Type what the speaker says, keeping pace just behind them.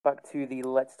back to the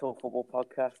Let's Talk Football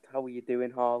podcast. How are you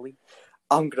doing, Harley?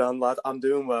 I'm grand, lad. I'm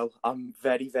doing well. I'm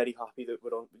very, very happy that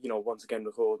we're on, once again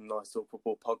recording the Let's Talk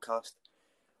Football podcast.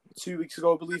 2 weeks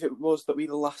ago, I believe it was, that we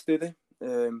last did it.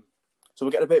 So we're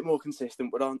getting a bit more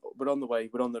consistent. We're on the way.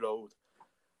 We're on the road,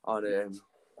 and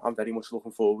I'm very much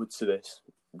looking forward to this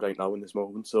right now in this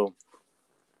moment. So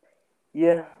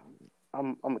yeah,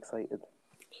 I'm excited.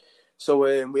 So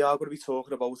we are going to be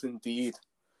talking about, indeed,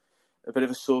 a bit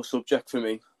of a sore subject for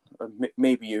me,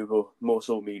 maybe you, but more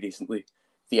so me recently,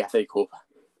 the FA Cup.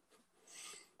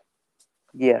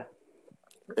 Yeah.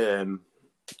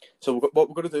 So what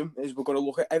we're going to do is we're going to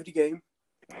look at every game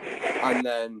and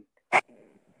then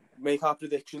make our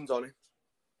predictions on it.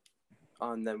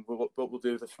 And then what we'll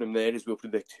do from there is we'll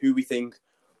predict who we think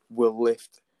will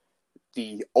lift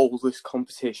the oldest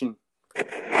competition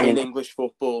in English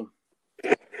football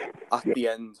at the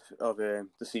end of the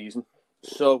season.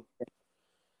 So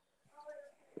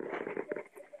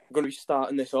we're going to be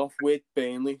starting this off with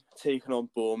Burnley taking on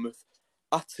Bournemouth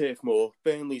at Turf Moor,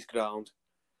 Burnley's ground.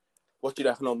 What do you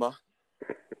reckon on that?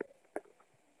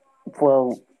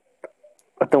 Well,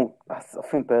 I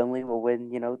think Burnley will win.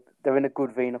 They're in a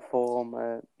good vein of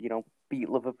form. Beat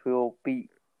Liverpool, beat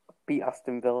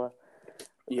Aston Villa.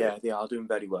 Yeah, they are doing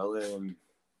very well. The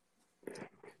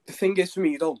thing is, for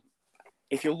me though,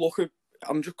 if you look at,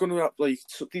 I'm just going to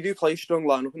they do play a strong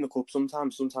lineup in the cup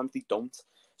sometimes they don't.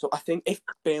 So I think if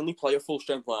Burnley play a full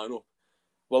strength lineup,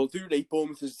 well, I do rate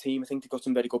Bournemouth as a team. I think they've got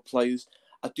some very good players.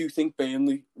 I do think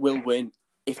Burnley will win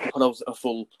if they put out a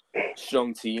full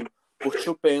strong team. But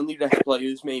should Burnley rest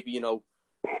players, maybe,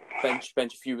 bench a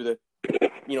few of the,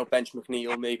 bench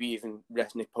McNeil, maybe even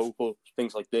rest Nick Pope or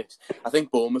things like this. I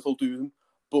think Bournemouth will do them.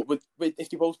 But with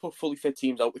if they both put fully fit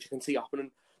teams out, which you can see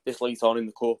happening this late on in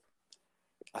the cup,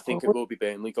 I think it will be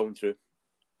Burnley going through.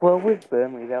 Well, with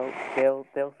Burnley,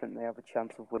 they'll think they have a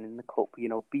chance of winning the cup.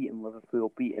 Beating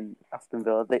Liverpool, beating Aston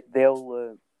Villa.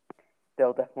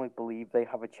 They'll definitely believe they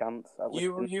have a chance.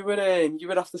 You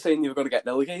were after saying you were going to get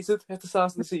relegated at the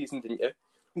start of the season, didn't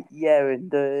you? Yeah,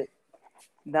 and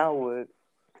now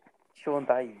Sean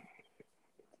Dyche,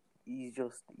 he's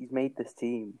made this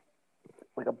team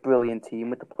like a brilliant team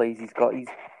with the players he's got. He's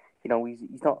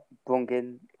not brung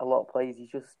in a lot of players.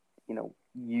 He's just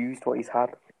used what he's had.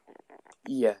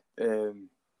 Yeah,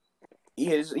 he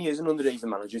is an underrated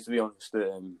manager, to be honest.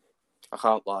 I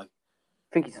can't lie.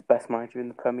 I think he's the best manager in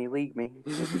the Premier League, me.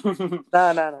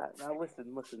 No,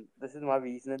 listen. This is my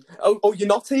reasoning. Oh, you're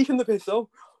not taking the piss, though?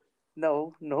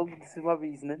 No, this is my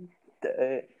reasoning.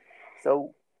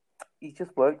 So, he's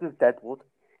just worked with Deadwood.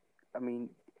 I mean,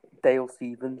 Dale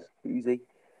Stephens, who's he?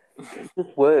 He's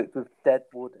just worked with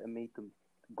Deadwood and made them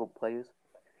good players.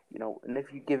 And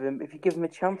if you give him a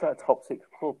chance at a top 6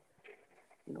 club,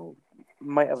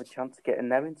 might have a chance of getting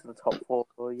them into the top 4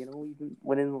 or, even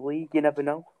winning the league. You never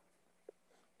know.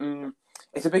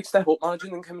 It's a big step up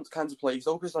managing in kinds of plays,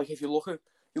 though, because if you look at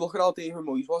how David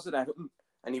Moyes was at Everton,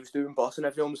 and he was doing boss, and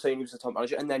everyone was saying he was a top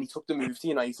manager, and then he took the move to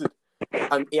United,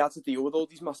 and he had to deal with all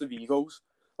these massive egos.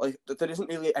 There isn't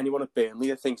really anyone at Burnley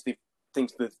that thinks the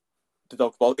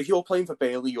dog's bollocks. If you're playing for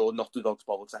Burnley, you're not the dog's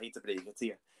bollocks. I hate to break it to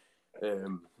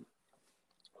you.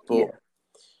 But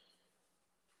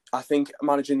I think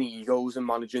managing the egos and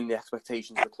managing the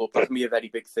expectations of the club, that can be a very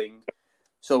big thing.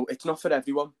 So it's not for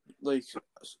everyone.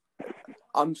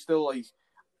 I'm still I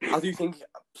do think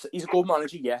he's a good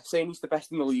manager, yeah. Saying he's the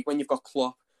best in the league when you've got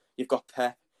Klopp, you've got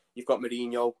Pep, you've got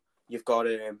Mourinho, you've got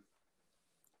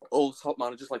all the top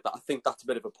managers like that. I think that's a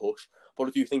bit of a push. But I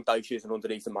do think Dyche is an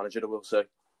underrated manager, I will say.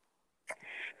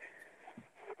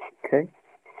 Okay.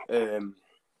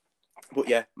 But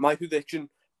yeah, my prediction,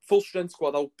 full strength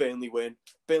squad out, Burnley win.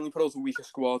 Burnley put out a weaker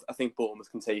squad, I think Bournemouth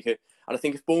can take it. And I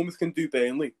think if Bournemouth can do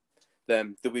Burnley,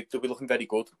 then they'll be looking very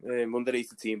good.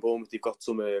 Underrated team, Bournemouth, they've got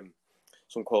some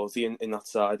quality in that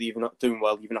side. They're even not doing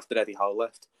well, even after Eddie Howe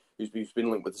left, who's been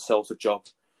linked with the Celtic job.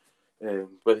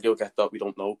 Whether he'll get that, we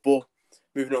don't know. But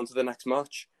moving on to the next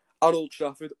match, at Old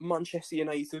Trafford, Manchester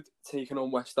United taking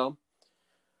on West Ham.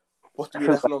 What do we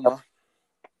reckon on that?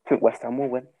 I think West Ham will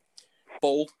win.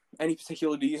 Bold? Any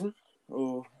particular reason?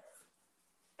 Or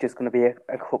just going to be a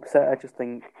cup set? I just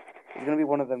think it's going to be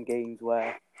one of them games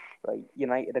where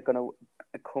United are going to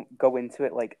go into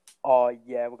it like, oh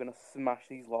yeah, we're going to smash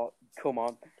these lot. Come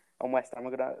on, and West Ham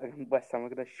are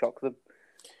going to shock them.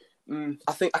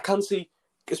 I think I can see,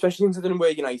 especially considering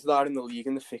where United are in the league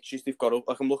and the fixtures they've got up.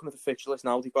 I'm looking at the fixture list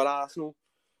now. They've got Arsenal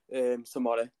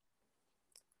tomorrow.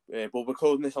 But we're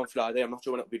recording this on Friday. I'm not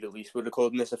sure when it'll be released. We're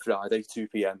recording this at Friday, 2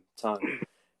 p.m. time.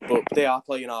 But they are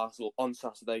playing Arsenal on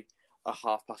Saturday at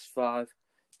 5:30.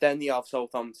 Then they have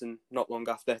Southampton not long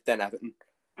after. Then Everton.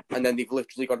 and then they've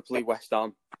literally got to play West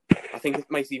Ham. I think it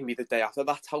might even be the day after.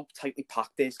 That's how tightly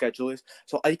packed their schedule is.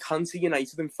 So I can see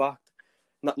United, in fact,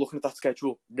 not looking at that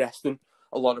schedule, resting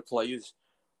a lot of players.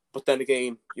 But then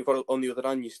again, you've got on the other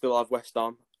hand, you still have West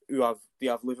Ham, they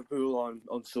have Liverpool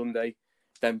on Sunday,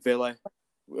 then Villa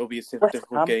will be a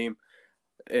difficult game,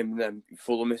 and then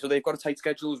Fulham. So they've got a tight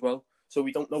schedule as well. So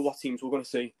we don't know what teams we're going to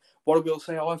see. What I will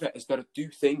say, however, is that I do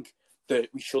think that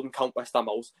we shouldn't count West Ham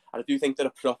out. And I do think that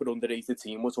a proper underrated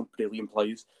team with some brilliant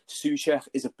players. Souček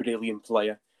is a brilliant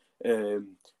player.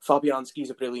 Fabianski is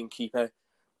a brilliant keeper.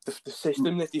 The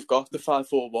system that they've got, the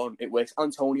 5-4-1, it works.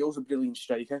 Antonio's a brilliant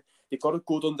striker. They've got a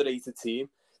good underrated team.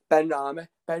 Ben Rama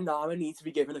needs to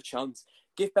be given a chance.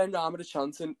 Give Ben Rama a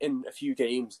chance in a few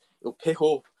games. He'll pick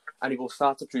up and he will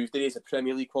start to prove that he's a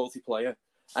Premier League quality player.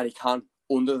 And he can,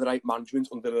 under the right management,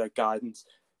 under the right guidance,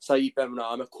 Said Ben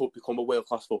Rama could become a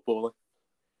world-class footballer.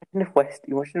 Imagine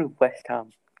if West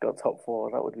Ham got top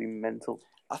 4, that would be mental.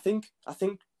 I don't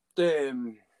think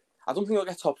they'll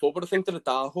get top 4, but I think they're a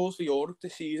dark horse for Europe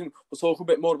this season. We'll talk a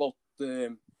bit more about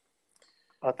the...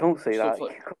 I don't say that.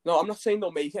 No, I'm not saying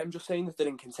they'll make it. I'm just saying that they're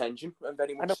in contention, and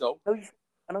very much so.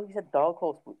 I know you said dark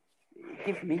horse, but it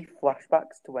gives me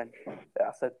flashbacks to when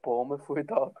I said Bournemouth were a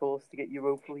dark horse to get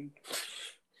Europa League.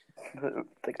 I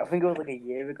think it was like a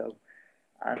year ago,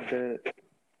 and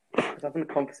I was having a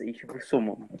conversation with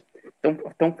someone. I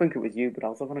don't think it was you, but I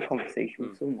was having a conversation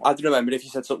with someone. I don't remember if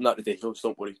you said something that ridiculous.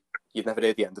 Don't worry, you'd never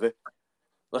heard the end of it.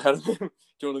 Like, do you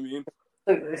know what I mean?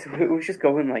 It was just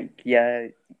going like, yeah,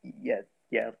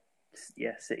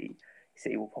 City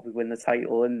will probably win the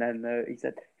title, and then he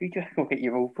said, "Who do you reckon will get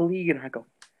Europa League?" And I go,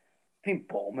 "I think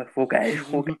Bournemouth will get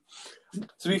it."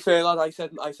 To be fair, lad, I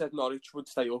said Norwich would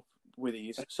stay up with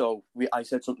ease, so I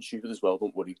said something stupid as well.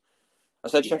 Don't worry. I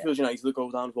said Sheffield United will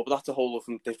go down, but that's a whole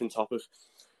different topic.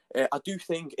 I do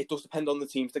think it does depend on the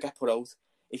teams that get put out.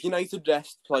 If United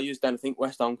rest players, then I think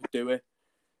West Ham could do it.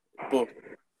 But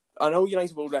I know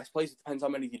United will rest players. It depends how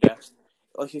many they rest.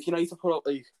 Like if United put out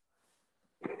like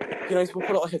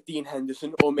a Dean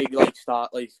Henderson, or maybe like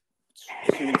start like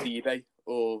Suntebe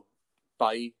or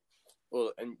Bailly,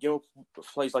 and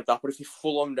players like that. But if you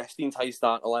full on rest the entire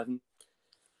start 11,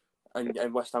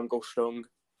 and West Ham go strong,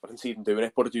 I can see them doing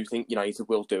it. But I do think United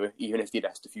will do it, even if they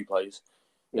rest a few players.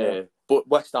 Yeah. But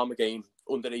West Ham again,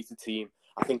 underrated team.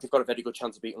 I think they've got a very good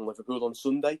chance of beating Liverpool on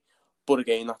Sunday. But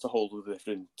again, that's a whole other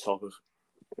different topic.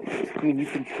 I mean,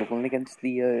 you've been struggling against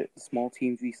the small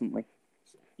teams recently.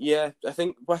 Yeah, I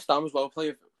think West Ham as well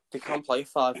they can play a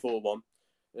 5-4-1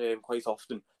 quite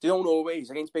often. They don't always.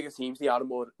 Against bigger teams, they are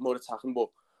more attacking. But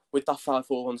with that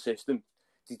 5-4-1 system,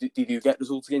 they do get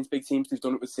results against big teams. They've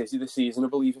done it with City this season, I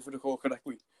believe, if I recall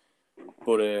correctly.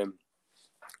 But,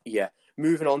 yeah.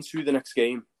 Moving on to the next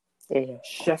game. Yeah.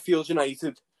 Sheffield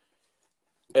United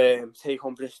take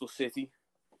on Bristol City.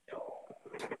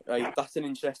 Right, that's an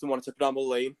interesting one. It's at Bramall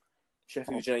Lane,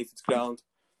 Sheffield United's ground.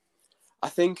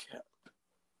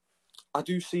 I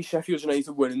do see Sheffield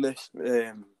United winning this,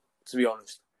 to be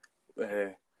honest.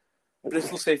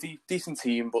 Bristol City, decent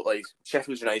team, but like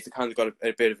Sheffield United kind of got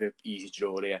a bit of an easy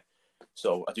draw here.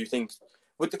 So I do think,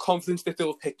 with the confidence that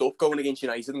they'll have picked up going against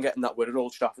United and getting that win at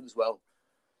Old Trafford as well,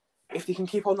 if they can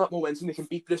keep on that momentum, they can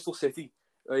beat Bristol City.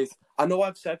 Right? I know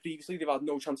I've said previously they've had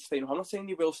no chance of staying up. I'm not saying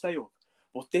they will stay up,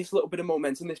 but this little bit of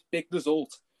momentum, this big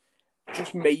result,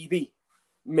 just maybe,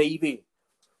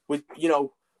 with,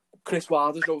 Chris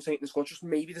Wilder's rotating the squad, just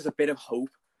maybe there's a bit of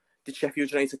hope that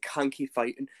Sheffield United can keep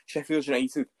fighting. Sheffield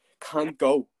United can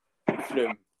go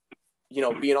from,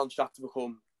 being on track to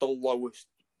become the lowest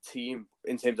team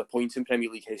in terms of points in Premier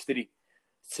League history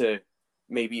to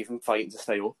maybe even fighting to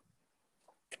stay up.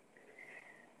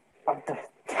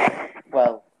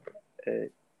 Well, I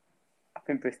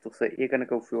think Bristol City are going to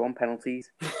go through on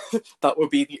penalties. That would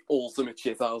be the ultimate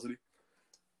shithousery.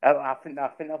 I think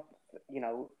that,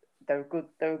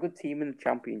 they're a good team in the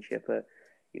Championship.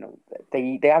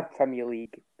 They have Premier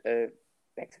League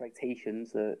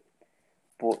expectations.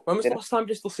 But when was the last time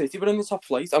Bristol City were in the top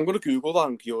flight? I'm going to Google that.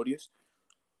 I'm curious.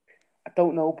 I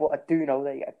don't know, but I do know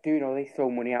they throw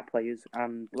money at players,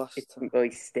 and it doesn't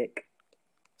really stick.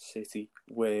 City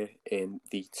were in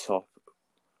the top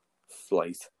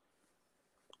flight.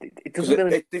 It doesn't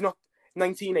really. They've not.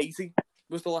 1980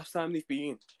 was the last time they've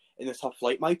been in the top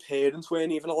flight. My parents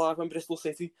weren't even alive when Bristol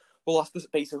City. Well, that's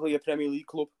basically a Premier League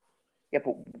club. Yeah,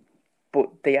 but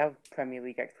they have Premier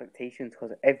League expectations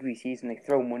because every season they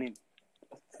throw money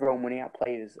at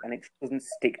players, and it doesn't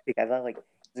stick together. Like, it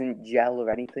doesn't gel or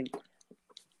anything.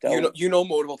 So, you know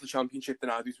more about the Championship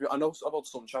than I do. I know about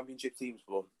some Championship teams,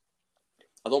 but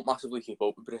I don't massively keep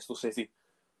up with Bristol City.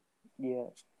 Yeah.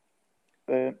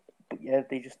 But yeah,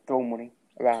 they just throw money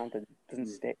around and doesn't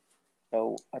stick.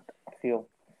 So I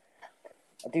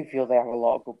do feel they have a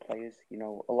lot of good players. You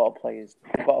know, a lot of players.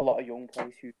 They've got a lot of young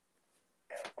players who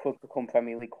could become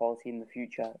Premier League quality in the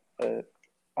future.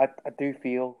 I do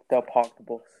feel they'll park the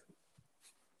bus.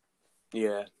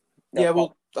 Yeah. Yeah,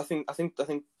 well, I think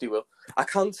they will. I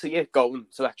can't see it going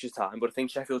to extra time, but I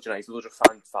think Sheffield United will just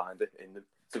find it in them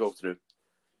to go through.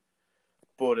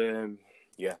 But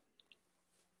yeah,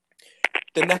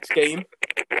 the next game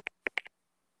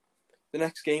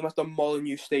at the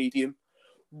Molineux Stadium,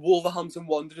 Wolverhampton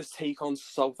Wanderers take on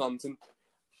Southampton.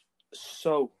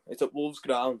 So it's at Wolves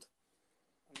ground.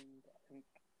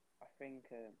 I think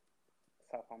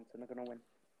Southampton are going to win.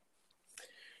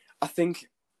 I think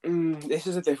this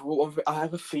is a difficult one. I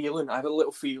have a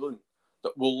little feeling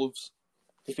that Wolves,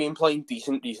 they've been playing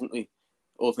decent recently,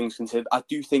 all things considered. I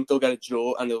do think they'll get a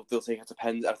draw and they'll take it to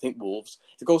pens. I think Wolves,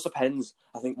 if it goes to pens,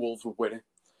 I think Wolves will win it.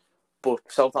 But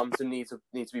Southampton need to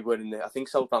be winning it. I think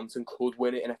Southampton could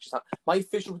win it in extra time. My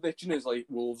official prediction is like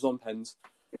Wolves on pens.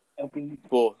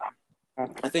 But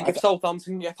I think if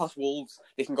Southampton get past Wolves,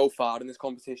 they can go far in this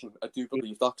competition. I do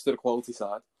believe that's the quality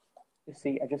side.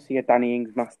 I just see a Danny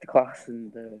Ings masterclass,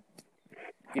 and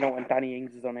when Danny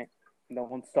Ings is on it, no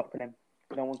one's stopping him.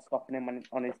 No one's stopping him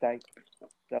on his day.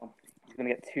 So he's going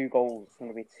to get 2 goals. It's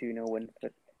going to be a 2-0 win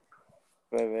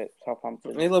for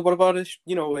Southampton. Hey, what about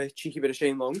a cheeky bit of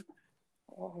Shane Long?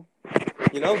 Oh.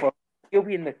 Well, he'll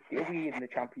be in the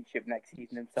Championship next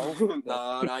season himself.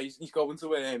 nah, he's going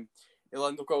to he'll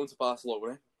end up going to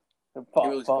Barcelona. He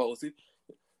will quality.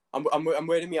 I'm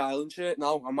wearing my Ireland shirt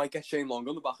now. I might get Shane Long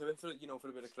on the back of it for a bit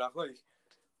of crack, like,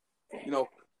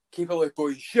 keep it like,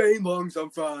 boys. Shane Long's on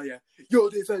fire. Your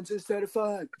defense is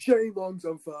terrified. Shane Long's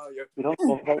on fire. We don't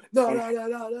talk about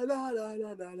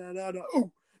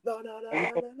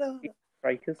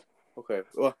strikers. Okay.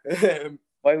 Well,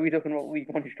 why are we talking about League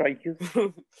One strikers?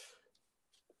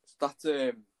 That's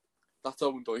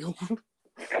Owen Doyle.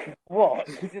 What?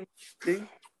 He's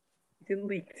in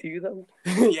League 2 though.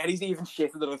 Yeah, he's even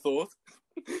shitter than I thought.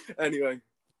 Anyway,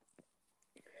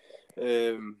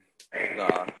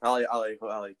 nah, I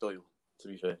like Doyle, to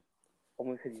be fair.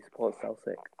 Only because you support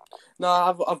Celtic.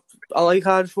 Nah, I like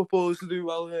Irish footballers to do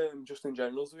well, just in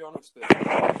general, to be honest.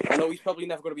 I know he's probably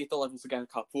never going to be at the level to get a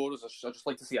cap for us. I just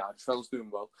like to see Irish fellas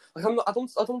doing well. Like I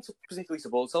don't particularly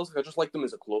support Celtic. I just like them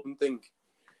as a club and think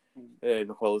the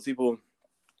quality. But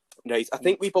right, I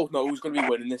think we both know who's going to be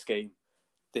winning this game.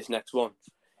 This next one,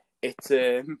 it's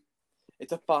at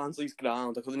Barnsley's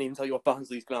ground. I couldn't even tell you what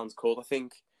Barnsley's ground's called. I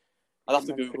think I'd have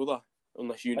to Google that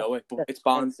unless you know it. But it's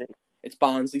Barnsley. It's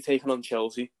Barnsley taking on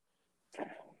Chelsea.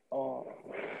 Oh,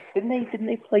 didn't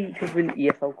they play each other in the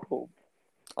EFL Cup?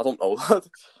 I don't know that.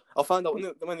 I'll find out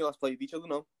when they last played each other.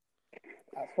 No.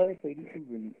 That's why they played each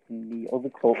other in the other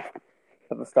cup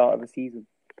at the start of the season.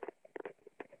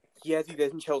 Yeah, they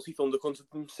did. And Chelsea Thunder counted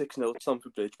them 6-0 at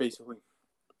Stamford Bridge, basically.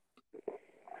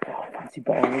 Fancy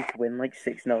Burnley to win like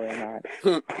 6-0 in that.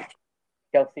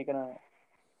 Chelsea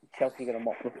gonna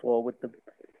mop the floor with them.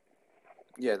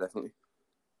 Yeah, definitely.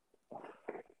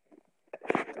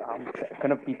 I'm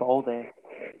gonna be bold there.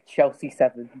 Chelsea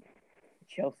 7.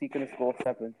 Chelsea gonna score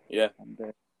 7. Yeah.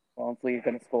 And Barnsley are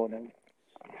gonna score 0.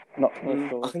 Not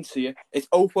I can see it. It's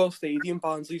Oakwell Stadium,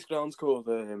 Barnsley's ground's called.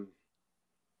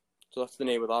 So that's the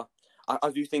name of that. I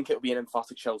do think it'll be an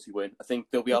emphatic Chelsea win. I think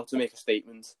they'll be able to make a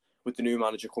statement with the new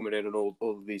manager coming in and all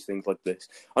of these things like this.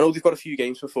 I know they've got a few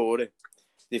games before it.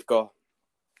 They've got,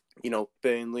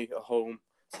 Burnley at home,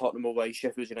 Tottenham away,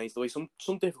 Sheffield United away. Some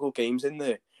difficult games in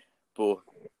there, but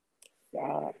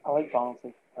yeah, I like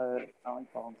Barnsley. I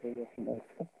think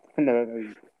they're a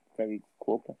very, very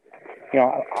club.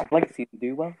 I'd like to see them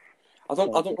do well. I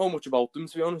don't know much about them,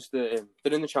 to be honest. They're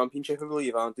in the Championship, I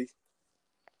believe, aren't they?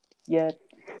 Yeah,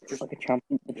 just like a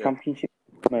Championship.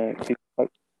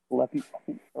 11th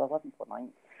or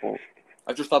 9th. But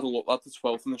I just had a look at the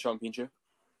 12th in the Championship.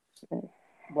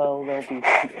 Well, they'll be.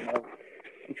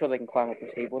 I'm sure they can climb up the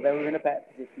table. They were in a better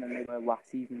position than they were last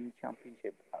season in the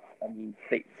Championship. I mean,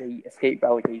 they escaped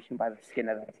relegation by the skin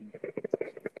of their teeth.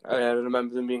 I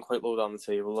remember them being quite low down the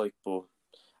table, but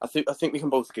I think we can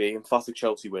both agree. Emphatic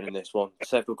Chelsea winning this one.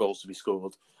 Several goals to be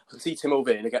scored. I can see Timo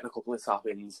Werner getting a couple of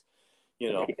tap-ins.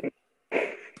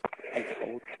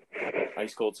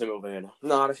 Ice cold Timo Werner.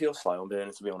 Nah, I feel slight on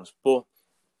Werner, to be honest. But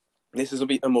this is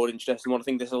a more interesting one. I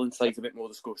think this will incite a bit more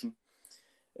discussion.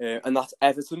 And that's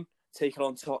Everton taking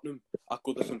on Tottenham at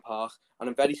Goodison Park. And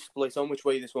I'm very split on which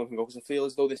way this one can go, because I feel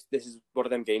as though this is one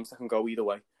of them games that can go either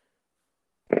way.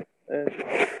 I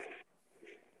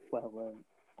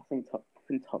think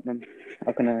Tottenham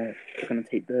are gonna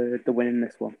take the win in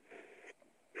this one.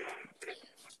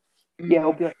 Yeah,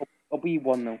 it'll be like I'll be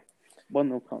 1-0.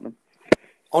 1-0 Tottenham.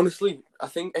 Honestly, I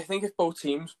think if both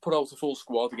teams put out a full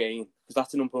squad again, because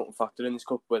that's an important factor in this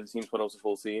cup where the teams put out a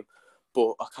full team.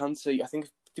 But I can say, I think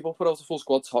if people put out a full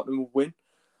squad, Tottenham will win.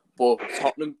 But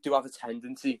Tottenham do have a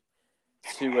tendency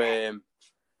to,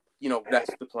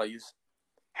 rest the players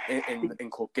in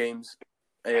cup games.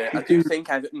 I do think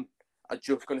Everton are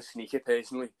just going to sneak it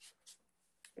personally.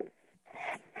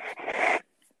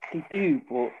 They do,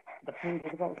 but the thing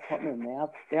is about Tottenham,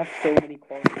 they have so many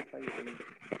quality players.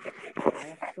 They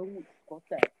have so much squad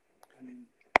depth, and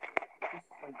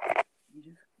you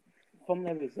just from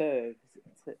their reserves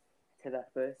to their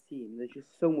first team, there's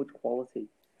just so much quality.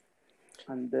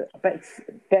 And I bet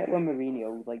when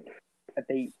Mourinho,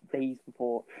 days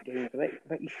before games, I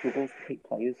bet he struggles to pick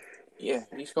players. Yeah,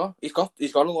 he's got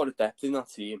a lot of depth in that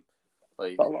team.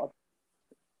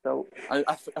 So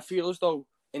I feel as though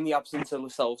in the absence of Lo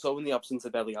Celso, in the absence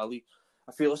of Dele Alli,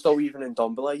 I feel as though even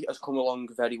Ndombele has come along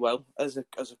very well as a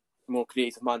more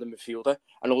creative-minded midfielder.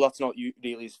 I know that's not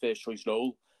really his first choice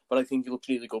role, but I think he looks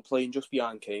really good playing just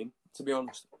behind Kane, to be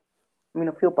honest. I mean,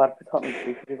 I feel bad for Tottenham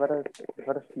too, because they've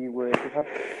had a few they've had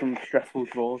some stressful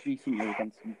draws recently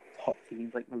against some top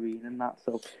teams like Marine and that.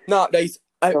 So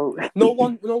no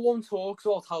one talks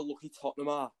about how lucky Tottenham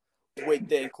are with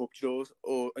their cup draws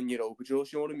and Europa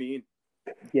draws. You know what I mean?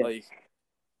 Yeah.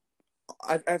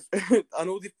 I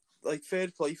know fair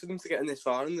play for them to get in this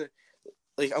far, and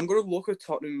I'm going to look at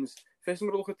Tottenham's. First, I'm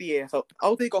going to look at the EFL.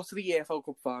 How they got to the EFL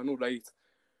Cup final, right?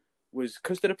 Was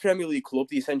because they're a Premier League club.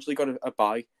 They essentially got a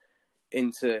bye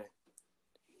into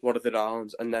one of the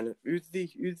rounds, and then who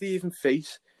did they even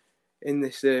face in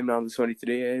this round of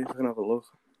 23? I can have a look.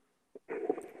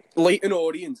 Leyton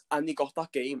Orient, and they got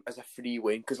that game as a free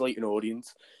win because Leyton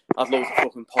Orient had loads of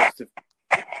fucking positive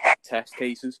test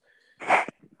cases.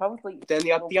 Then they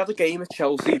had a game at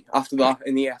Chelsea after that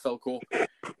in the EFL Cup,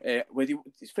 where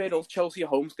it's fair enough, Chelsea at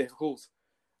home's difficult.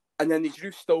 And then they drew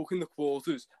Stoke in the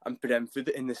quarters and Brentford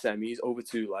in the semis over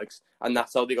 2 legs, and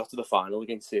that's how they got to the final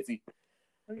against City.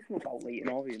 I think about Leyton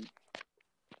Orient.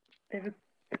 They're a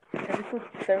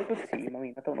good team. I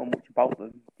mean, I don't know much about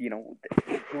them. You'll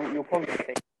probably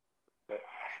say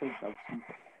I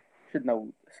should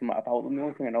know something about them. The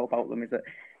only thing I know about them is that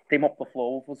they mopped the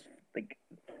floor with us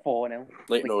 4-0.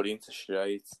 Leyton Orient is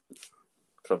straight.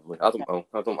 Probably. I don't know.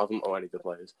 I don't know any good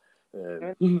players.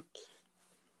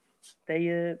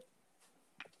 They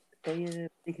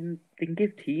can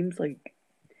give teams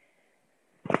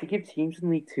in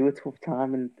League Two a tough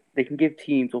time, and they can give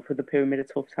teams up at the pyramid a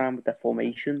tough time with their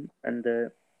formation. And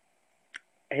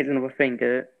here's another thing.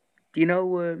 Do you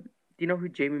know who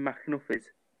Jamie McAnuff is?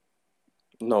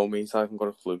 No, mate, I haven't got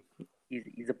a clue.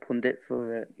 He's a pundit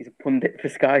for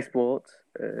Sky Sports.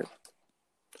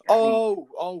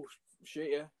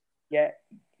 Shit, yeah. Yeah,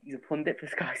 he's a pundit for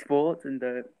Sky Sports, and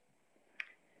of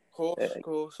course.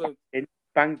 He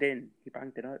banged in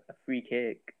a free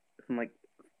kick from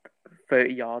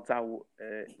 30 yards out.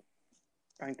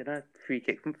 Banged in a free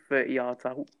kick from 30 yards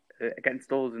out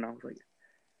against us, and I was like,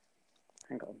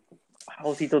 hang on,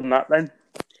 how's he done that then?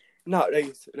 No,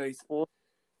 right.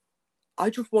 I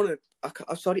just want to.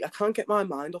 I'm sorry, I can't get my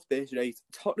mind off this. Right,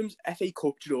 Tottenham's FA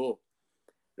Cup draw.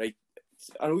 Right,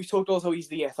 I know we talked about how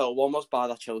easy the EFL one was by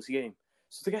that Chelsea game.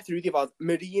 So to get through, they've had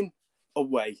Marine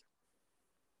away,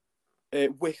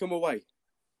 Wickham away,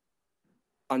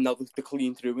 and now they're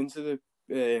clean through into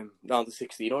the round of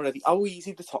 16 already. How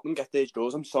easy did Tottenham get their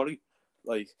draws? I'm sorry.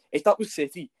 If that was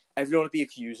City, everyone would be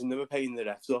accusing them of paying the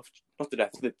refs off. Not the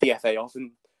refs, the FA off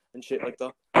and shit like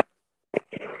that.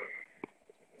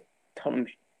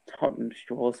 Tottenham's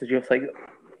draws are just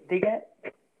they get.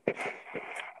 I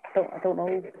don't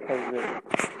know because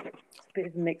it's a bit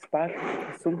of a mixed bag.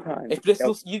 Sometimes if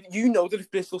Bristol, you know that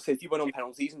if Bristol City went on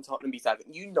penalties and Tottenham beat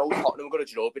Everton, you know Tottenham got a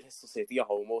draw with Bristol City at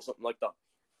home or something like that.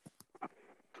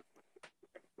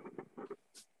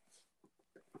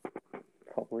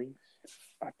 Probably.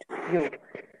 I just feel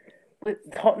with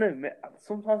Tottenham,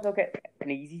 sometimes I'll get an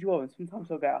easy draw and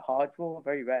sometimes I'll get a hard draw.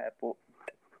 Very rare, but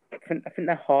I think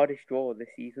their hardest draw this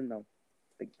season though,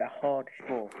 their hardest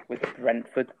draw with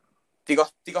Brentford. They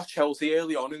got Chelsea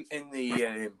early on in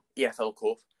the EFL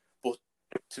Cup, but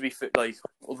to be fit,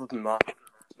 other than that.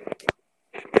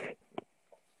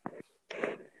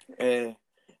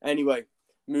 Anyway,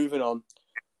 moving on.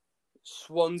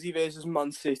 Swansea versus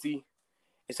Man City.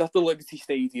 It's at the Liberty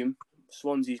Stadium,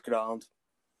 Swansea's ground.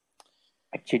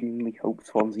 I genuinely hope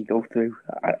Swansea go through.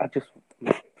 I just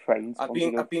praying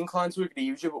Swansea I'd be inclined to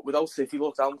agree with you, but without City,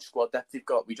 look how much squad depth they've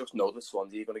got. We just know that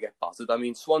Swansea are going to get battered. I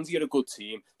mean, Swansea are a good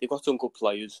team. They've got some good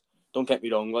players. Don't get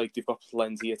me wrong. They've got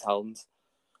plenty of talent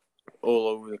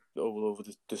all over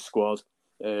the squad.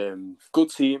 Good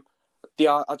team.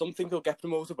 I don't think they'll get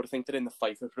promoted, but I think they're in the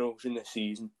fight for promotion this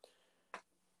season.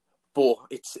 But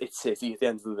it's City at the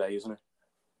end of the day, isn't it?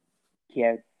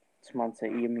 Yeah, it's Man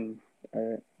City. I mean,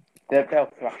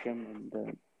 they'll thrash them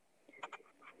and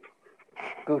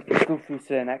go through to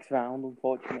the next round,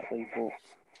 unfortunately. But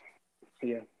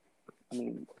yeah, I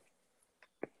mean,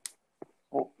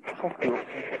 but how cool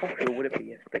would it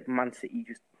be if like Man City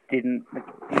just didn't?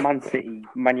 Like, Man City,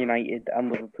 Man United,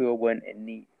 and Liverpool weren't in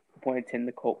the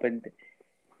cup, and it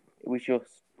was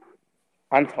just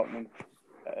and Tottenham.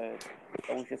 It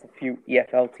was just a few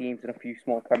EFL teams and a few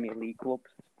small Premier League clubs.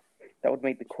 That would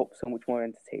make the cup so much more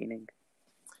entertaining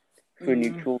for a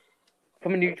neutral.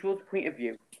 From a neutral point of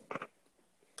view,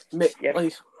 like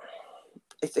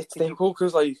it's difficult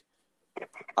because like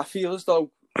I feel as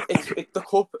though the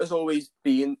cup has always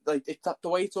been like the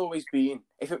way it's always been.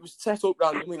 If it was set up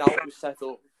randomly now, it was set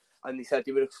up, and they said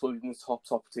they were excluding the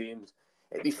top teams,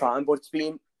 it'd be fine. But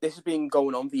this has been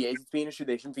going on for years. It's been a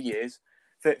tradition for years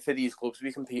for these clubs to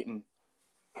be competing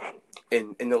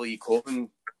in the League Cup, and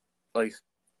like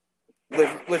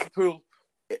Liverpool,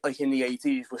 like in the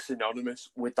 80s, was synonymous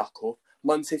with that cup.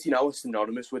 Man City now is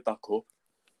synonymous with that cup.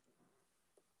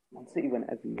 Man City win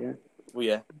every year. Well,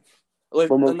 yeah.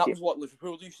 And that was what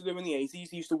Liverpool used to do in the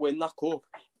 80s. They used to win that cup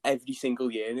every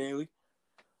single year, nearly.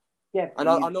 Yeah. And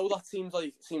I know that seems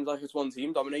like it's one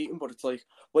team dominating, but it's like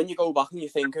when you go back and you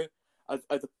think of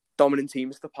the dominant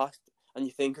teams of the past, and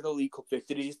you think of the League Cup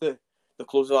victories, the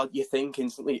clubs that you think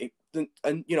instantly,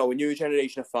 and you know, a new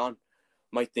generation of fan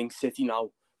might think City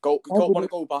now. Want to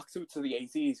go back to the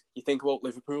 80s? You think about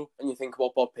Liverpool and you think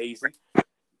about Bob Paisley.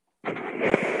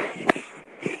 Didn't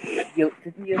you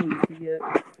lose the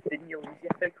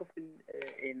FA Cup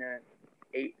in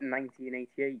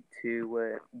 1988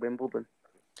 to Wimbledon?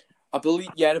 I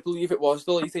believe it was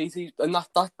the late 80s, and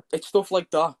that it's stuff like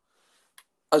that.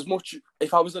 As much,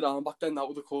 if I was around back then, that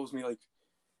would have caused me like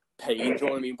pain. Do you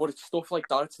know what I mean? But it's stuff like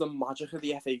that. It's the magic of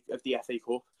the FA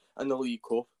Cup and the League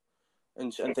Cup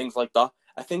and things like that.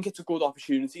 I think it's a good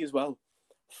opportunity as well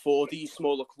for these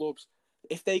smaller clubs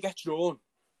if they get drawn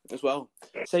as well.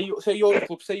 Say you're a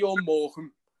club, say you're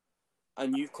Morecambe,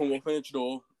 and you've come up in a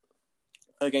draw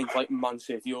against like Man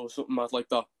City or something mad like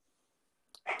that,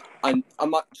 and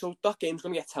so that game's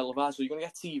going to get televised, so you're going to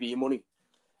get TV money.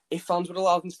 If fans were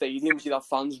allowed in stadiums, you'd have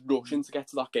fans rushing to get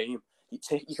to that game. You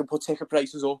can put ticket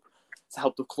prices up to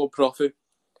help the club profit.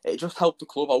 It just helped the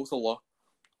club out a lot.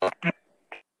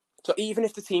 So even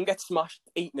if the team gets smashed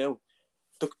 8-0,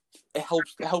 it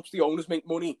helps the owners make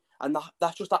money, and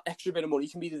that's just that extra bit of money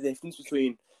can be the difference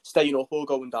between staying up or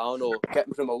going down, or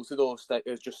getting promoted, or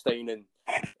just staying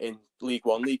in League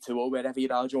One, League Two, or wherever you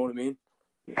are. Do you know what I mean?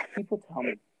 People tell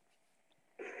me,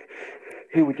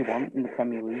 who would you want in the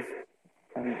Premier League?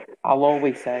 And I'll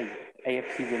always say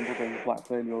AFC Wimbledon,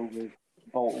 Blackburn Rovers,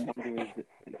 Bolton Wanderers.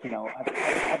 You know,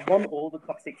 I'd want all the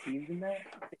classic teams in there.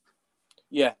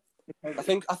 Yeah. I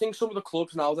think some of the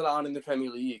clubs now that aren't in the Premier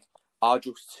League are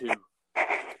just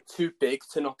too big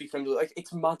to not be Premier League. Like,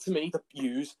 it's mad to me that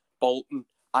use Bolton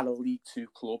and a League Two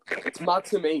club. It's mad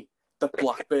to me that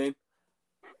Blackburn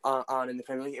aren't in the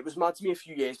Premier League. It was mad to me a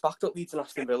few years back that Leeds and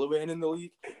Aston Villa weren't in the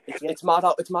league. It's mad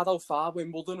how far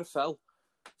Wimbledon have fell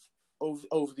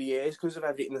over the years because of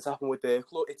everything that's happened with their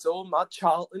club. It's all mad.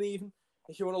 Charlton, even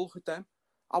if you want to look at them,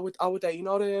 I would they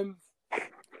not? Do you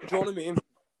know what I mean?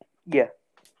 Yeah.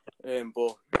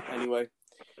 But anyway,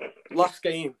 last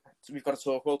game we've got to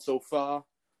talk about so far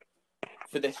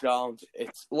for this round.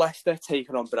 It's Leicester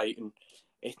taking on Brighton.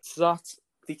 It's at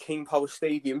the King Power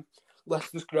Stadium,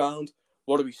 Leicester's ground.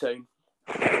 What are we saying?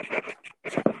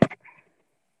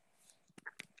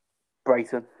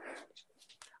 Brighton.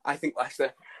 I think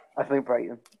Leicester. I think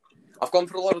Brighton. I've gone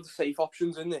for a lot of the safe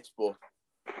options in this, but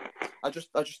I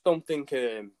just don't think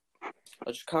I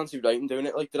just can't see Brighton doing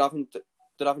it. Like they haven't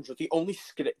they only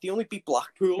beat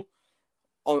Blackpool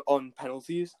on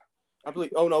penalties. I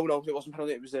believe. Oh no, it wasn't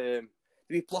penalty. It was they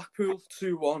beat Blackpool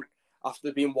 2-1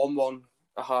 after being 1-1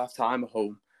 at half time at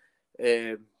home.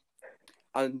 And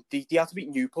they had to beat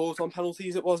Newport on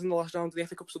penalties. It was in the last round of the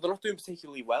FA Cup, so they're not doing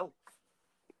particularly well.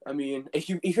 I mean, if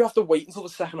you have to wait until the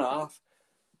second half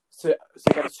to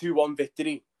get a 2-1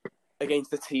 victory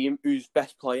against a team whose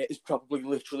best player is probably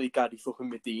literally Gary fucking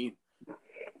Medine.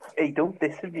 Hey, don't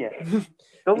diss him yet.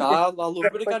 I love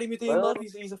a bit of Gary Medine, lad.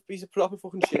 He's a proper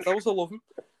fucking shit. I also love him.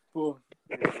 But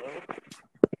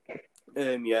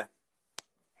yeah.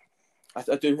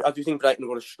 I do think Brighton are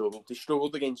going to struggle. They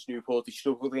struggled against Newport. They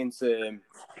struggled against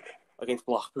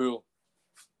Blackpool.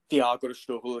 They are going to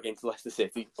struggle against Leicester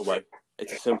City away.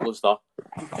 It's as simple as that.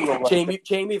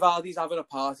 Jamie Vardy's having a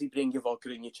party. Bring your vodka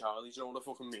and your Charlies. You know what I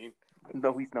fucking mean?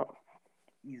 No, he's not.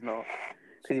 He's not.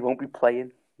 Because he won't be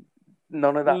playing.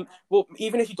 None of that. Well,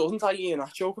 even if he doesn't,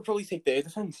 Iheanacho could probably take their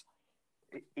defence.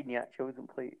 Iheanacho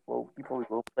doesn't play. Well, he probably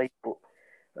will play, but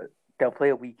they'll play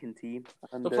a weakened team.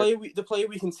 And, They'll play a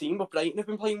weakened team, but Brighton have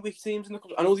been playing weak teams in the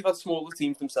club. I know they've had smaller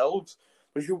teams themselves,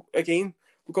 but we're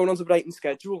going on to Brighton's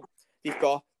schedule. They've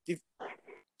got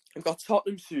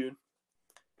Tottenham soon,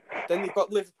 then they've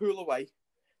got Liverpool away,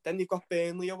 then they've got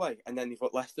Burnley away, and then they've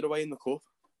got Leicester away in the cup.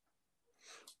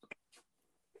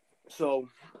 So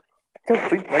I don't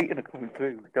think Brighton are coming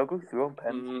through. They'll go through on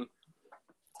pen.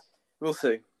 We'll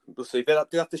see.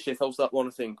 They have to shit house that one,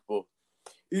 I think. But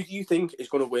who do you think is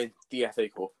going to win the FA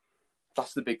Cup?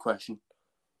 That's the big question.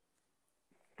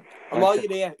 And while you're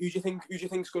there, who do you think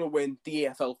is going to win the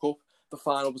EFL Cup, the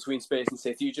final between Spurs and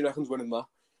City? Who do you reckon's winning that?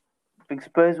 I think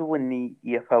Spurs will win the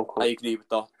EFL Cup. I agree with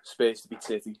that. Spurs to beat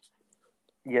City.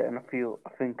 Yeah, and I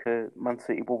think Man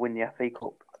City will win the FA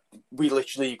Cup. We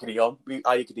literally agree on.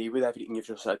 I agree with everything you've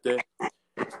just said there.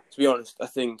 To be honest, I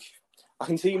think I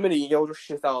can see Mourinho just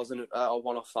shit out in a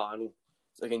one-off final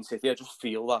against City. I just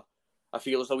feel that. I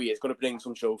feel as though he is going to bring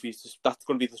some trophies. That's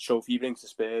going to be the trophy he brings to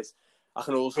Spurs. I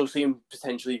can also see him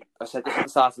potentially, I said this at the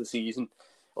start of the season,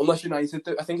 unless United,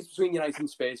 I think it's between United and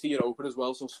Spurs for Europa as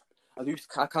well, so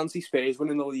I can't see Spurs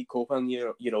winning the League Cup and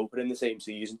Europa in the same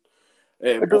season.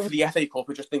 But for the FA Cup,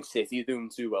 I just think City are doing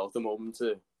too well at the moment.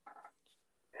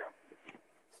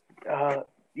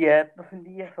 Yeah, I think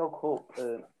the EFL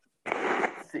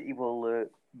Cup, City will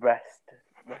rest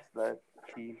their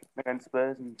team against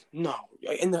Spurs. No,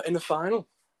 in the final.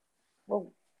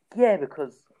 Well, yeah,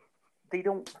 because they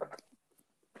don't.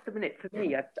 For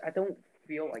me, I don't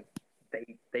feel like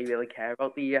they really care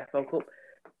about the EFL Cup.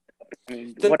 I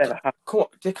mean, whatever happens. Come on,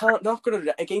 they're not going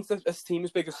to against a team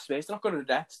as big as Spurs. They're not going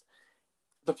to rest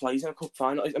the players in a cup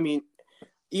final. I mean,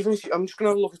 even if I'm just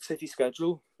going to look at City's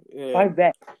schedule.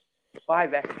 By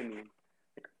rest, I mean,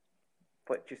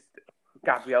 but just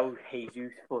Gabriel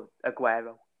Jesus for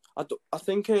Aguero. I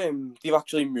think they've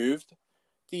actually moved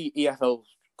the EFL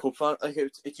Cup final. Like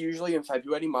it's usually in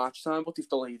February, March time, but they've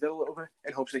delayed it a little bit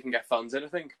in hopes they can get fans in, I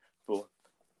think. But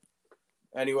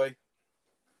anyway,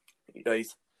 right.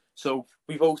 So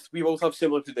we both have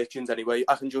similar predictions anyway.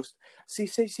 I can just see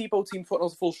both teams putting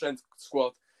out a full strength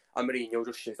squad and Mourinho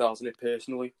just shit out in it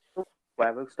personally.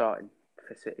 Aguero starting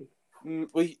for City.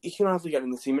 Well, he can hardly get in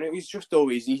the team, and he's just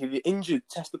always either injured,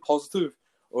 tested positive,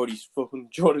 or he's fucking.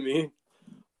 Do you know what I mean?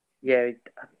 Yeah,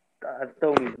 I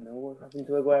don't even know what happened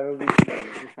to Aguero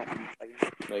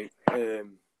recently. Right.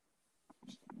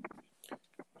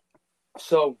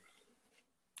 So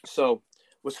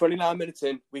we're 29 minutes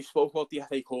in. We've spoken about the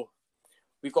FA Cup.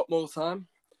 We've got more time,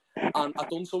 and I've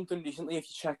done something recently. If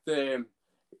you check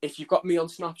if you've got me on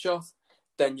Snapchat,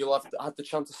 then you'll have had the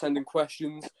chance to send in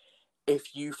questions.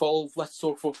 If you follow Let's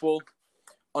Talk Football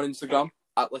on Instagram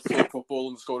at Let's Talk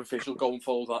Football _official, go and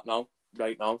follow that now,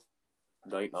 right now.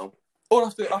 Or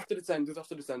after it's ended,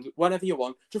 whenever you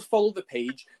want, just follow the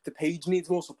page. The page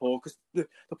needs more support because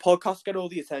the podcast get all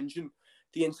the attention.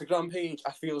 The Instagram page,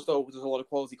 I feel as though there's a lot of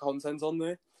quality content on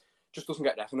there, just doesn't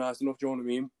get recognised enough. Do you know what I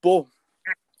mean? But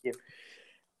yeah.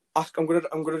 I'm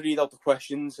gonna read out the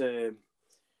questions. The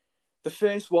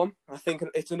first one, I think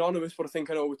it's anonymous, but I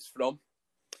think I know who it's from.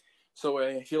 So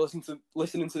if you're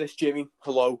listening to this, Jimmy,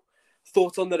 hello.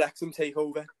 Thoughts on the Wrexham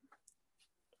takeover?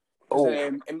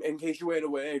 In case you weren't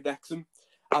aware, Wrexham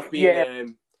have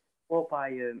been bought by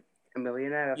a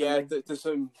millionaire. Yeah, there's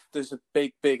a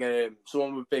big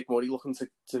someone with big money looking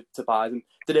to buy them.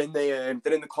 They're in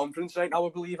the conference right now, I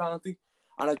believe, aren't they?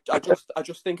 And I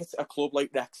just think it's a club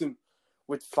like Wrexham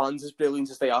with fans as brilliant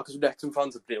as they are, because Wrexham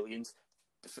fans are brilliant.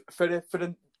 For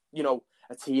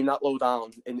a team that low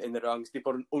down in the ranks, they've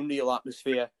got an unreal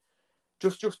atmosphere.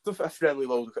 Just a friendly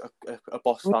load of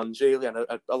boss fans, really, and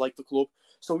I like the club.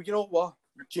 So, you know what,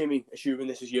 Jimmy, assuming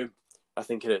this is you, I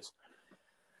think it is.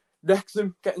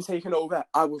 Wrexham getting taken over,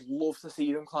 I would love to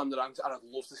see them climb the ranks, and I'd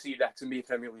love to see Wrexham be a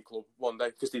Premier League club one day,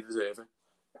 because they deserve it.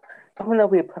 I think they'll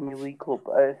be a Premier League club.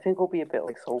 I think it'll be a bit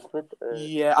like Salford.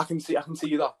 Yeah, I can see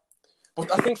that.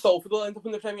 But I think Salford will end up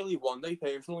in the Premier League one day,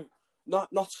 personally.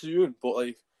 Not soon, but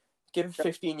like, give it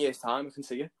 15 years' time, I can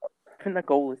see it. I think the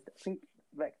goal is, I think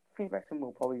Wrexham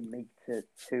will probably make it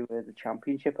to the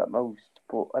Championship at most,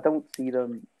 but I don't see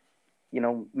them,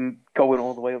 going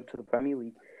all the way up to the Premier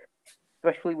League,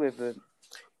 especially with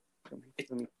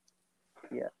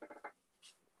yeah.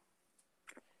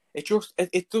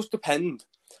 It does depend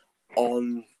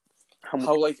on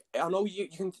how like, I know you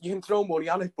can throw money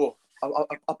at it, but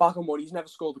a bag of money's never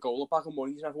scored a goal. A bag of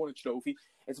money's never won a trophy.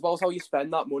 It's about how you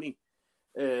spend that money.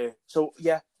 So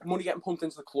yeah, money getting pumped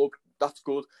into the club that's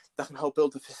good. That can help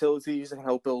build the facilities. That can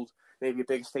help build maybe a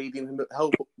bigger stadium. And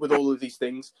help with all of these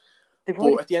things.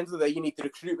 But at the end of the day, you need the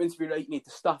recruitment to be right. You need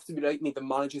the staff to be right. You need the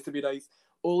managers to be right.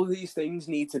 All of these things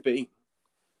need to be.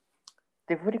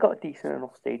 They've already got a decent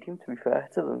enough stadium, to be fair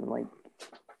to them. Like,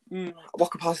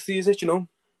 what capacity is it? You know,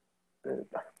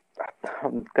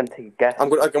 I'm gonna take a guess. I'm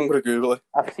gonna Google it.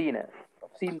 I've seen it.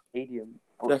 I've seen the stadium.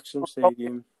 Wrexham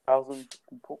Stadium. 1,000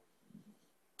 people.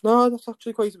 No, that's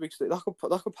actually quite a big stadium.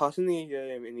 That could pass in the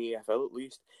EFL at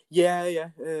least. Yeah.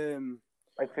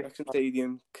 Like Wrexham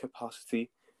Stadium capacity.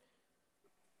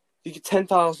 You get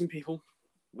 10,000 people,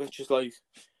 which is like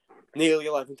nearly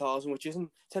 11,000, which isn't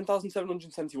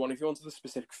 10,771 if you wanted a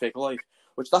specific figure, like,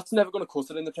 which that's never going to cut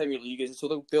it in the Premier League, is it?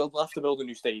 So they'll have to build a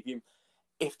new stadium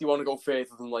if they want to go further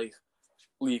than like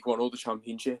League One or the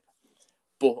Championship.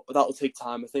 But that'll take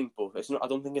time, I think. But it's not. I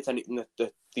don't think it's anything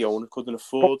that the owner couldn't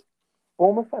afford.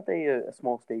 Bournemouth had a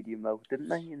small stadium though, didn't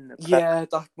they? Yeah,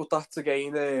 but that's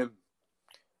again.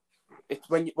 It's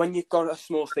when you've got a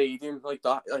small stadium like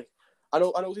that. Like I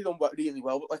know they done really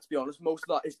well, but let's be honest, most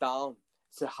of that is down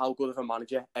to how good of a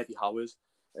manager Eddie Howe is.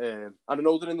 And I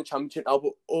know they're in the Championship now,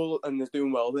 but they're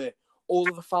doing well there. All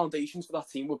of the foundations for that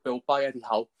team were built by Eddie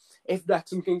Howe. If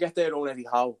Wrexham can get their own Eddie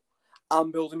Howe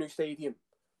and build a new stadium,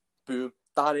 boom,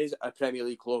 that is a Premier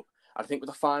League club. I think with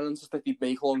the finances that they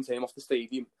make long term off the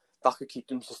stadium, that could keep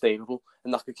them sustainable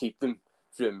and that could keep them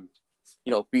from,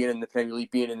 being in the Premier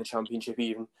League, being in the Championship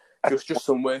even, just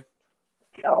somewhere.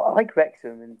 I like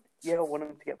Wrexham and I want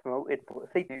them to get promoted, but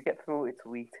if they do get promoted to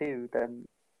League Two, then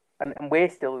and we're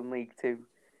still in League Two,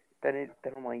 then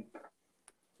I'm like,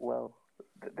 well,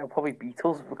 they'll probably beat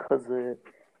us because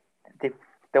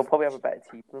they'll probably have a better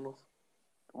team than us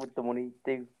with the money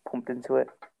they've pumped into it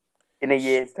in a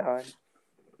year's time.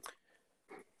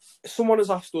 Someone has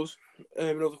asked us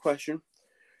another question: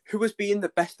 who has been the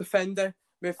best defender,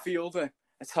 midfielder,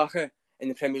 attacker in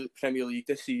the Premier League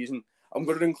this season? I'm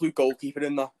going to include goalkeeper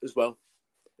in that as well.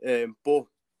 But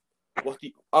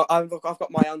I've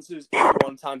got my answers if you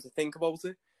want time to think about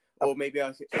it, or maybe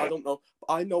I don't know.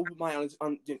 But I know my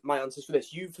answers for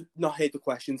this. You've not heard the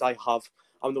questions I have.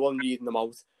 I'm the one reading them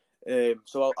out.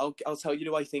 So I'll tell you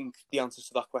who I think the answers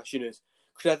to that question is.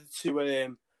 Credit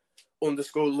to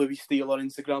 _ Louis Steele on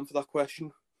Instagram for that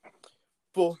question.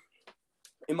 But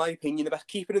in my opinion, the best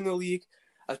keeper in the league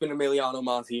has been Emiliano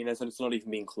Martinez, and it's not even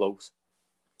been close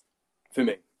for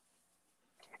me.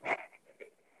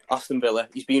 Aston Villa,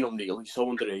 he's been unreal. He's so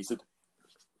underrated.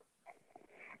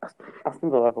 Aston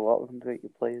Villa have a lot of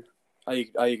underrated players. I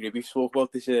agree. We've spoke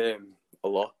about this a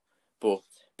lot. But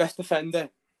best defender,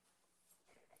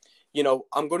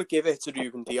 I'm going to give it to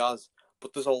Ruben Diaz,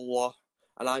 but there's a lot,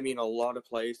 and I mean a lot of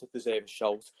players that deserve a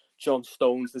shout. John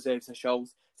Stones deserves a shout.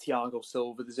 Thiago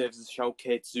Silva deserves a shout.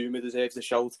 Kurt Zouma deserves a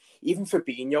shout. Even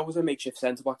Fabinho as a makeshift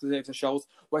centre-back deserves a shout.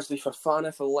 Wesley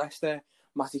Fofana for Leicester.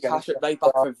 Matty Cash at right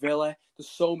back for Villa. There's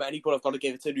so many, but I've got to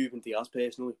give it to Ruben Diaz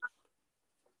personally.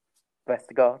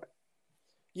 Vestergaard.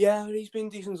 Yeah, he's been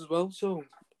decent as well. So,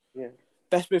 yeah.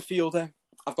 Best midfielder,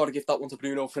 I've got to give that one to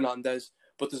Bruno Fernandes.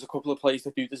 But there's a couple of players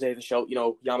that do deserve a shout.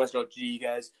 James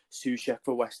Rodriguez, Souček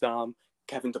for West Ham,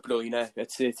 Kevin De Bruyne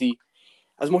at City.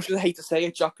 As much as I hate to say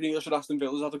it, Jack Grealish at Aston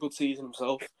Villa's had a good season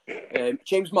himself.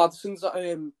 James Maddison's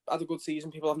had a good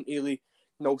season. People haven't really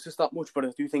noticed that much, but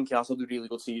I do think he has had a really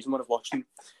good season when I've watched him.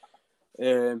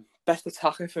 Best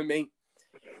attacker for me,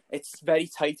 it's very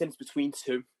tight and it's between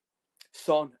two,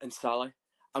 Son and Salah.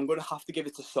 I'm going to have to give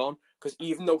it to Son because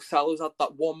even though Salah's had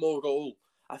that one more goal,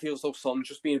 I feel as though Son's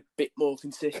just been a bit more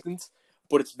consistent,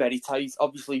 but it's very tight.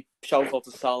 Obviously, shout out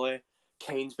to Salah.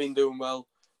 Kane's been doing well.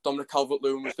 Dominic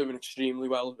Calvert-Lewin was doing extremely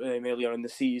well earlier in the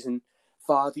season.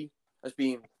 Vardy has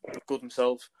been good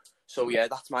himself. So yeah,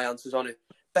 that's my answers on it.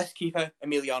 Best keeper,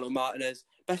 Emiliano Martinez.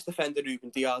 Best defender,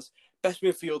 Ruben Diaz. Best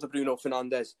midfielder, Bruno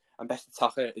Fernandes. And best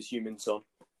attacker is Heung-min Son.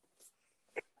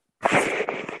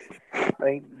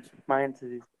 Right, my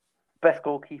answer is best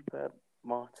goalkeeper,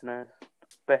 Martinez.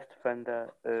 Best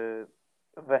defender,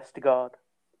 Vestergaard.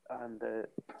 And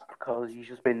because he's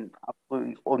just been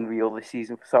absolutely unreal this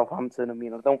season for Southampton. I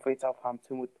mean, I don't think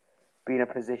Southampton would be in the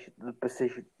position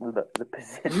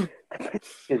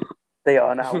they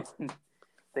are now.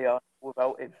 They are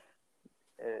without him.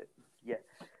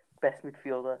 Best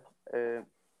midfielder, Bruno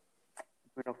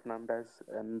Fernandes,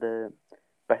 and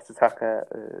best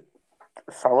attacker,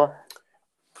 Salah.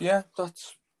 Yeah,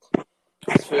 that's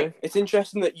fair. It's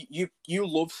interesting that you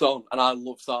love Son and I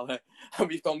love Salah, and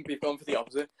we've gone for the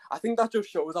opposite. I think that just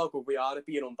shows how good we are at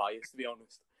being unbiased, to be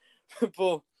honest.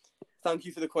 But thank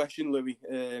you for the question, Louis.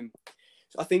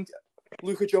 I think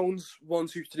Luca Jones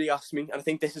 123 asked me, and I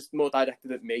think this is more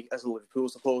directed at me as a Liverpool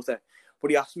supporter,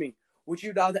 but he asked me, would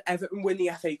you rather Everton win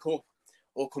the FA Cup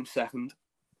or come second?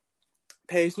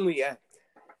 Personally, yeah.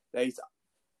 Right.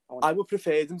 I would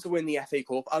prefer them to win the FA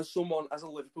Cup. As a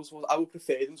Liverpool supporter, I would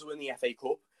prefer them to win the FA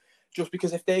Cup. Just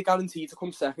because if they're guaranteed to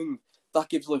come second, that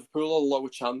gives Liverpool a lower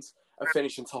chance of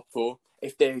finishing top 4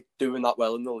 if they're doing that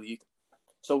well in the league.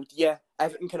 So, yeah,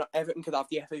 Everton could have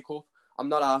the FA Cup. I'm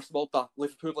not asked about that.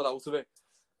 Liverpool are out of it.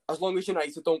 As long as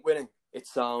United don't win it,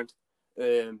 it's sound.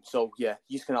 So, yeah,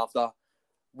 you can have that.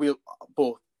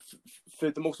 But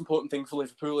for the most important thing for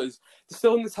Liverpool is they're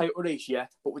still in the title race, yeah,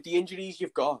 but with the injuries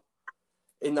you've got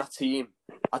in that team,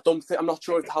 I'm not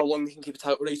sure how long they can keep a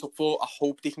title race up for. I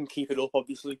hope they can keep it up,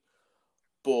 obviously.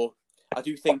 But I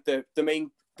do think that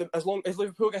as long as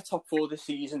Liverpool get top 4 this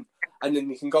season, and then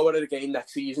they can go at it again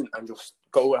next season and just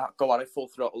go at it full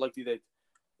throttle like they did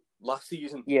last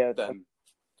season, then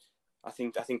I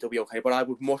think they'll be okay. But I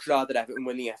would much rather Everton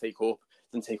win the FA Cup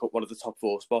than take up one of the top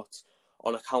 4 spots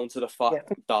on account of the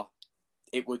fact that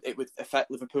it would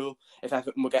affect Liverpool if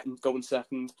Everton were going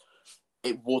second.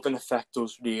 It wouldn't affect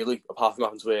us really, apart from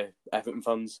having to hear Everton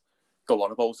fans go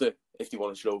on about it if they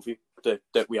want a trophy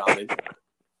that we are in.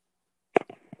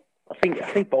 I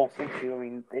think both things too. I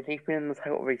mean, they've been in the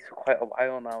title race for quite a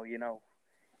while now.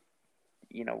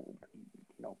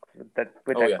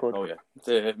 They're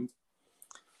good.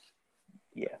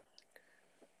 Yeah.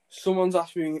 Someone's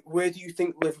asked me, where do you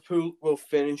think Liverpool will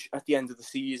finish at the end of the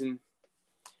season?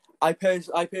 I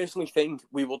personally think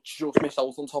we will just miss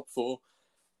out on top 4.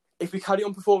 If we carry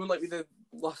on performing like we did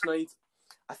last night,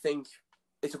 I think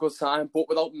it's a good sign. But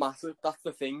without Matip, that's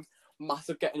the thing.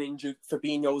 Matip getting injured,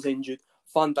 Fabinho's injured,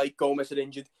 Van Dijk, Gomez are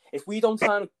injured. If we don't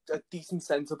sign a decent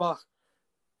centre-back,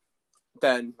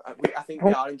 then I think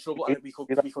we are in trouble, and we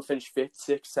could finish 5th,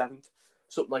 6th, 7th,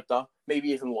 something like that, maybe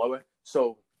even lower.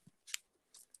 So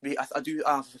I do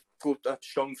have a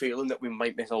strong feeling that we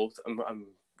might miss out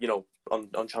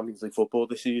on Champions League football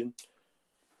this season.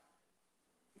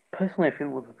 Personally, I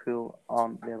think Liverpool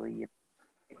aren't really.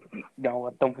 No,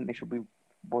 I don't think they should be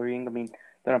worrying. I mean,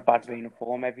 they're in a bad vein of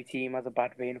form. Every team has a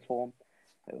bad vein of form,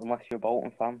 unless you're a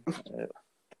Bolton fan.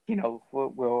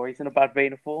 We're always in a bad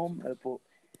vein of form. But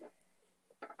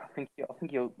I think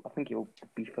you'll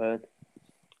be third.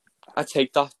 I'd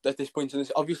take that at this point.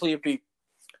 Obviously, I'd be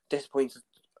disappointed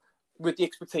with the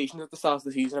expectations at the start of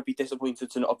the season. I'd be disappointed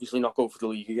to obviously not go for the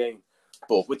league again.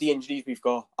 But with the injuries we've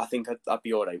got, I think I'd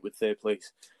be all right with 3rd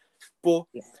place. But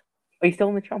are you still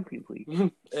in the Champions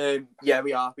League? Yeah,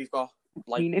 we are. We've got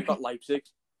Leipzig.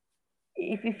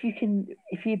 If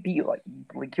you beat like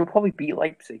you'll probably beat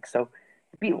Leipzig. So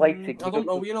beat Leipzig. I don't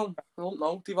know. I don't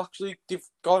know. They've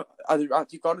got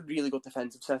a really good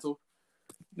defensive setup.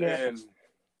 Yeah.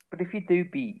 But if you do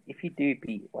beat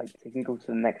Leipzig and go to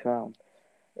the next round,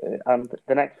 and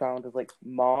the next round is like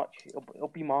March. It'll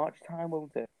be March time,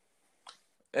 won't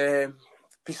it?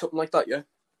 Be something like that, yeah.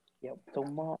 Yeah, so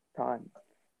March time.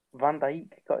 Van Dijk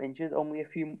got injured only a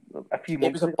few months ago.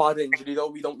 It was a bad injury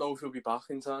though. We don't know if he'll be back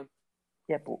in time.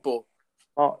 Yeah,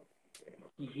 but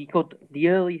he could. The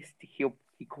earliest he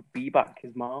could be back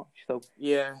is March. So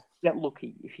yeah, get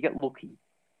lucky. If you get lucky,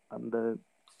 and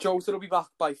Jota will be back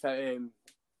by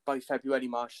February,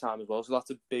 March time as well. So that's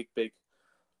a big thing.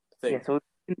 Yeah, so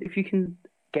if you can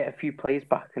get a few players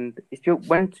back, and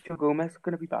when's Joe Gomez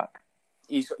going to be back?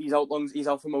 He's out he's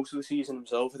out for most of the season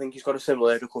himself. I think he's got a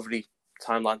similar recovery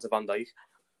timeline to Van Dijk.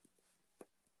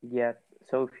 Yeah,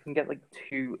 so if you can get like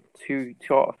two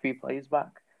or 3 players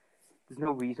back, there's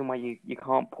no reason why you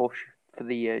can't push for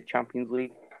the Champions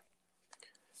League.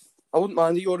 I wouldn't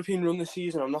mind a European run this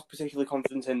season. I'm not particularly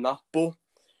confident in that, but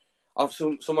I've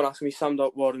someone asked me, Sam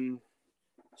Warren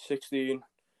 16,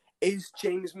 is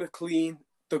James McLean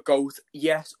the GOAT?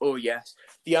 Yes or yes?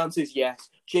 The answer is yes.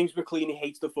 James McLean, he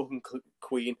hates the fucking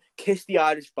Queen. Kiss the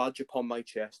Irish badge upon my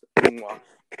chest.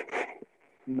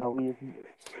 No, he isn't.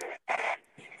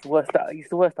 He's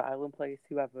the worst Ireland player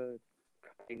to ever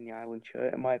play in the Ireland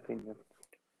shirt, in my opinion.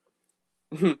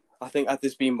 I think that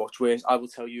there's been much worse. I will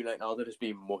tell you right now that there's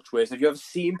been much worse. Have you ever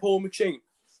seen Paul McShane?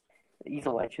 He's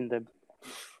a legend.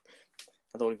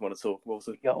 I don't even want to talk about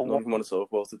it. I don't even want to talk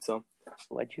about it, Sam.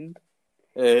 Legend.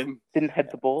 Didn't head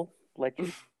the ball.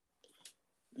 Legend.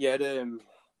 Yeah,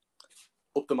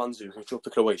 up the Mandzukic, up to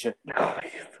Croatia.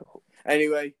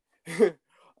 Anyway,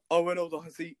 Owen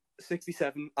O'Doherty,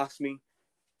 67, asked me,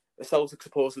 the Celtic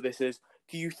supporter this is,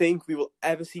 do you think we will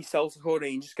ever see Celtic or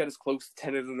Rangers get as close to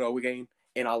 10 in a row again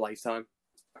in our lifetime?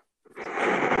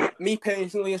 Me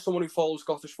personally, as someone who follows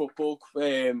Scottish football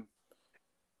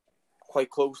quite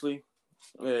closely,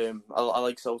 I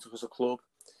like Celtic as a club.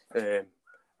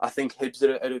 I think Hibs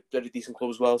are a decent club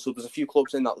as well. So there's a few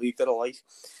clubs in that league that I like.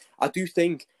 I do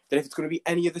think that if it's going to be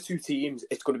any of the two teams,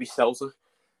 it's going to be Celtic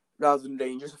rather than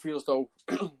Rangers. I feel as though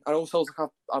I know Celtic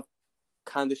have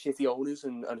kind of shitty owners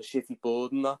and a shitty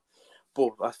board and that,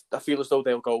 but I feel as though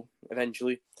they'll go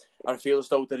eventually. And I feel as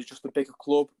though they're just a bigger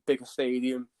club, bigger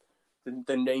stadium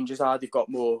than Rangers are. They've got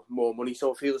more money,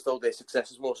 so I feel as though their success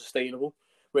is more sustainable.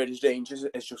 Whereas Rangers,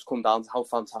 it's just come down to how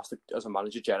fantastic as a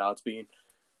manager Gerrard's been,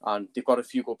 and they've got a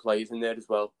few good players in there as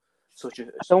well, such as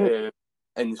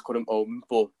in this current moment.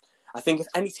 But I think if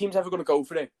any team's ever going to go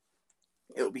for it,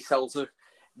 it'll be Celtic.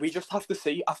 We just have to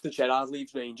see after Gerrard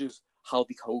leaves Rangers how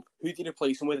they cope, who they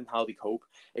replace him with, and how they cope.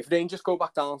 If Rangers go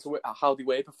back down to how they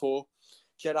were before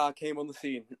Gerrard came on the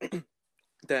scene,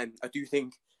 then I do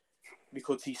think we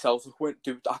could see Celtic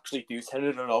do 10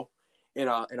 in a row in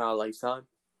our lifetime.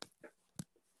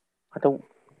 I don't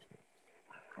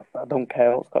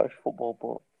care about Scottish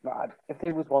football, but if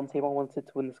there was one team I wanted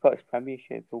to win the Scottish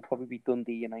Premiership, it would probably be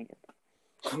Dundee United.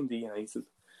 Dundee United.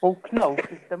 Well, no,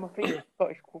 because they're my favourite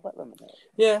Scottish club at the minute.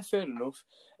 Yeah, fair enough.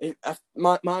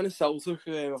 Mine is Celtic.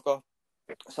 I've got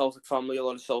a Celtic family, a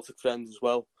lot of Celtic friends as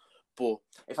well. But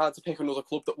if I had to pick another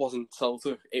club that wasn't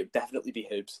Celtic, it would definitely be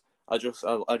Hibs. I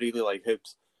really like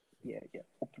Hibs. Yeah.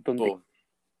 Dundee. But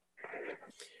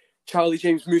Charlie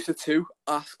James Musa 2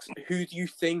 asks, who do you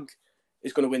think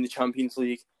is going to win the Champions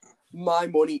League? My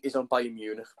money is on Bayern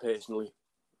Munich, personally.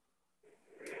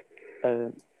 I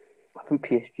think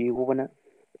PSG will win it.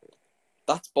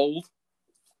 That's bold.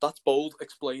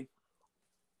 Explain.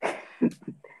 I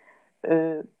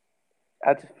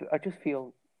just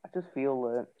feel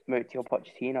Mauricio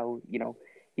Pochettino,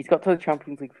 he's got to the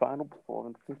Champions League final before,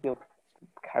 and I think he'll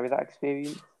carry that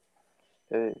experience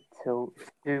to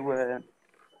PSG,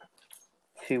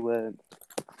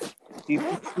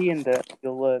 and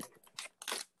you'll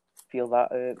feel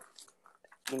that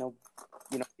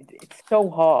it's so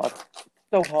hard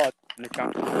to win the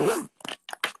Champions League.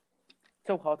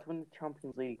 So hard to win the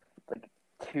Champions League like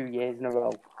 2 years in a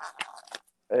row,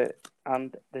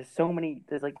 and there's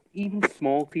like even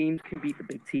small teams can beat the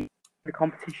big teams in the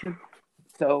competition.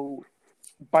 So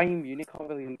Bayern Munich can't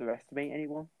really underestimate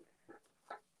anyone.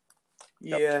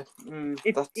 Yeah,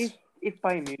 if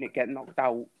Bayern Munich get knocked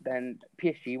out, then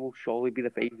PSG will surely be the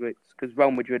favourites because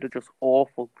Real Madrid are just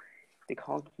awful. They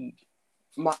can't keep.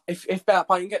 If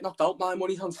Bayern get knocked out, my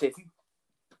money's on City.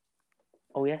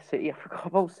 Oh yeah, City. I forgot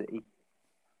about City.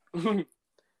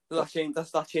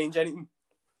 Does that change anything?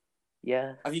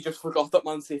 Yeah. Have you just forgot that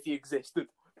Man City existed?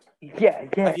 Yeah.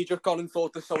 Have you just gone and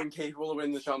thought they're so incapable of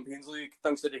winning the Champions League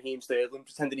thanks to Raheem Sterling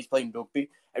pretending he's playing rugby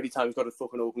every time he's got a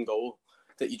fucking open goal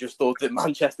that you just thought that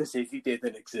Manchester City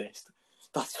didn't exist?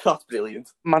 That's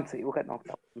brilliant. Man City will get knocked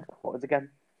out in the quarters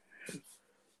again.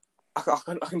 I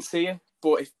can see it,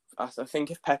 but I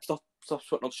think if Pep stops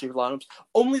putting on stupid lineups,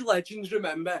 only legends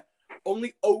remember,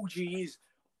 only OGs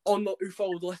who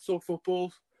followed Let's Talk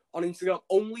Football on Instagram,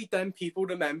 only them people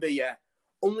remember,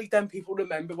 only them people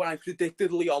remember when I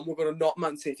predicted Lyon were going to knock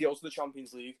Man City out of the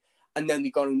Champions League, and then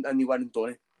they went and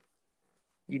done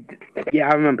it. Yeah,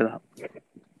 I remember that.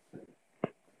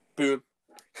 Boom.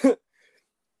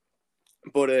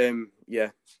 But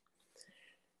yeah.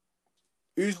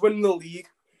 Who's winning the league?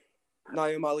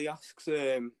 Naim Ali asks.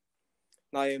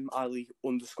 Naim Ali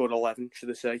 _11,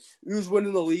 should I say? Who's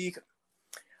winning the league?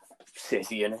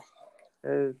 City, innit?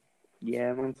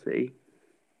 Yeah, Man City.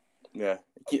 Yeah.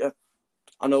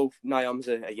 I know Niam's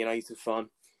a United fan.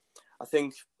 I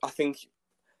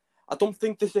don't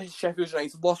think this Sheffield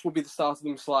United loss will be the start of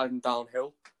them sliding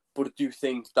downhill, but I do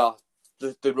think that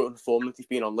the run form that they've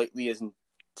been on lately isn't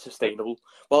sustainable.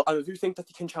 Well, I do think that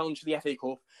they can challenge for the FA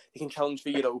Cup, they can challenge for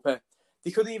Europa,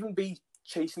 they could even be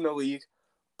chasing the league,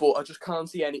 but I just can't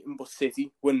see anything but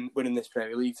City winning this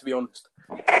Premier League, to be honest,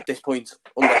 at this point,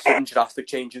 unless something drastic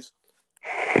changes.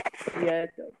 Yeah,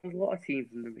 there's a lot of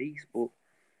teams in the race, but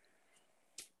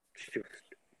it's just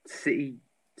City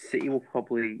will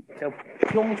probably... The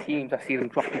only teams I see them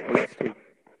dropping points to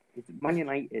is Man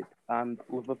United and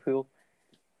Liverpool.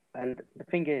 And the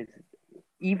thing is,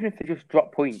 even if they just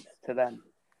drop points to them...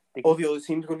 All the other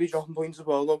teams are going to be dropping points as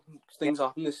well, though. Things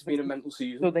happen. This has been a mental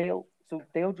season. So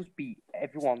they'll just beat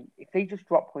everyone. If they just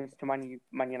drop points to Man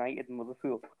United and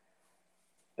Liverpool,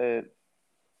 if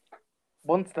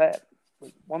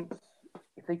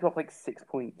they drop like 6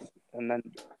 points and then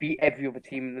beat every other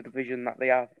team in the division that they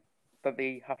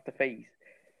have to face,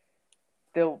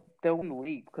 they'll win the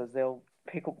league because they'll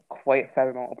pick up quite a fair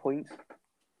amount of points.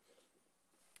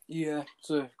 Yeah, it's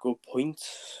a good point.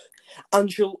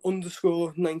 Angel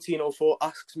 _1904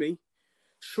 asks me,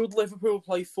 should Liverpool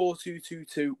play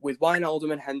 4-2-2-2 with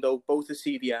Wijnaldum and Hendo both as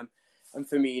CDM and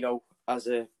Firmino as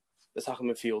a attacking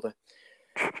midfielder?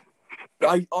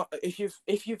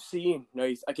 if you've seen,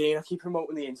 right, again, I keep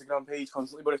promoting the Instagram page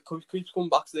constantly, but it keeps coming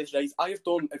back to this, right? I have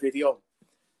done a video,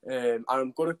 and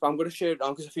I'm gonna share it now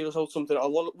because I feel it's something a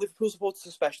lot of Liverpool supporters,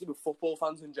 especially with football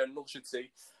fans in general, should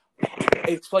see. It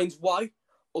explains why,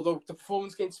 although the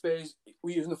performance against Spurs,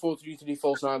 we're using the 4-3-3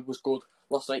 false nine was good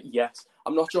last night. Yes,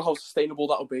 I'm not sure how sustainable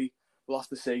that'll be. We'll have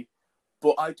to see.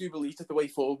 But I do believe that the way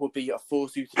forward would be a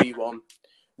 4-2-3-1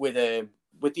 with the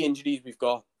injuries we've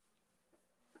got.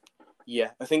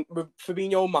 Yeah, I think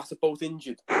Fabinho and Matt are both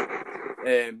injured.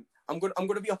 I'm going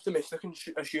to be optimistic and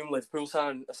assume Liverpool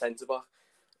sign a centre back.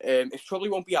 It probably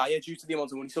won't be higher due to the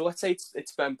amount of money. So let's say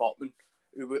it's Ben Botman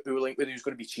who we're linked with, who's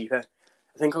going to be cheaper.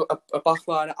 I think a back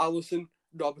line of Alisson,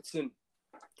 Robertson,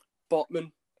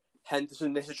 Botman,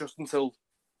 Henderson. This is just until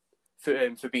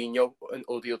Fabinho and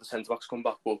all the other centre backs come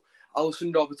back. But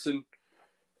Alisson, Robertson,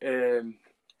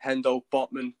 Hendo,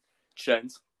 Botman,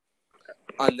 Trent,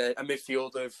 and then a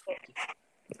midfield of,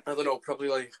 I don't know, probably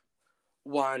like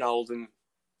Wijnaldum,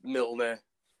 Milner,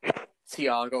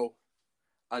 Thiago,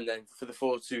 and then for the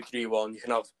 4-2-3-1 you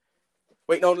can have.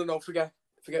 Wait, no, forget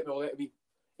Milner. It'd be,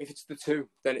 if it's the two,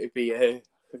 then it'd be I'm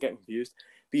getting confused.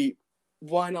 Be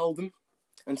Wijnaldum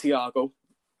and Thiago,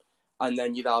 and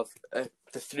then you'd have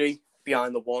the three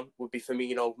behind the one would be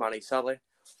Firmino, Mane, Salah,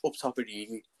 up top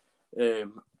Origi.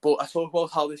 But I talk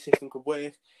about how this system could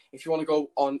work. If you want to go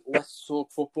on Let's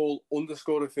Talk Football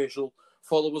 _official,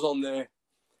 follow us on there.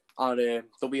 And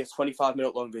there'll be a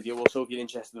 25-minute long video also if you're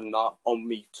interested in that, on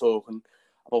me talking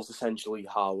about essentially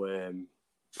how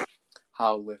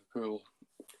Liverpool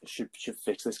should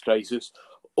fix this crisis.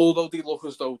 Although they look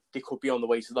as though they could be on the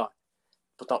way to that.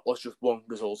 But that was just one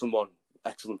result and one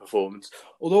excellent performance.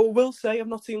 Although I will say I've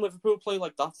not seen Liverpool play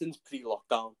like that since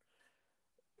pre-lockdown.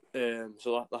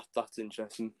 So that's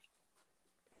interesting.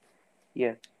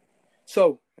 Yeah.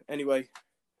 So, anyway,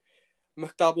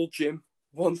 McDouble Jim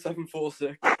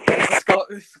 1746.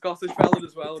 Scottish fella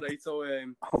as well, right? So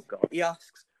Oh God. he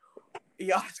asks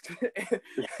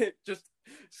just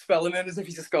spelling it as if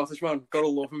he's a Scottish man. Gotta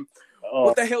love him. Oh.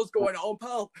 What the hell's going on,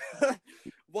 pal?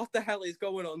 What the hell is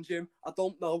going on, Jim? I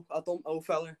don't know,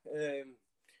 fella.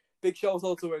 Big shout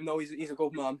out to him. No, he's a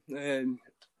good man.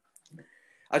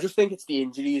 I just think it's the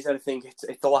injuries, and I think it's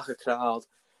the lack of crowd.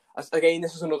 Again,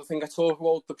 this is another thing I talk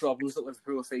about, the problems that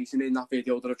Liverpool are facing in that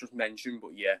video that I just mentioned.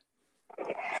 But yeah.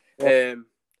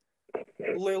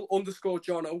 Lil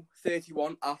 _Jono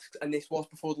 31 asks, and this was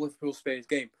before the Liverpool Spurs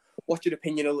game, what's your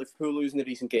opinion of Liverpool losing the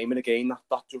recent game? And again,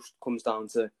 that just comes down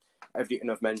to everything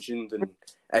I've mentioned and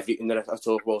everything that I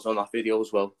talk about on that video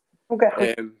as well.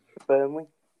 Okay. Burnley.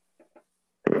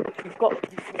 You've got to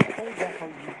get how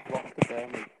you've lost to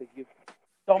Burnley, because you've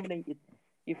dominated.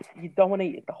 You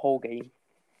dominated the whole game.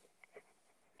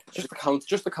 Just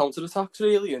the counter attacks,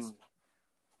 really, and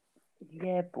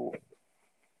yeah, but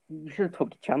you should have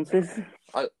took your chances.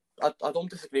 I don't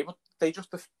disagree, but they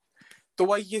just the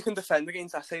way you can defend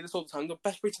against. I say this all the time. The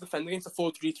best way to defend against a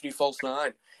 4-3-3 false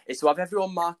nine is to have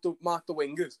everyone mark the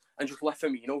wingers and just let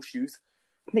Firmino shoot.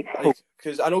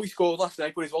 Because I know he scored last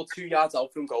night, but he's all 2 yards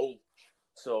out from goal.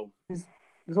 So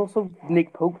there's also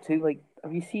Nick Pope too. Like,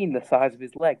 have you seen the size of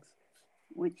his legs?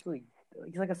 Literally,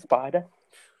 he's like a spider.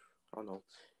 I know.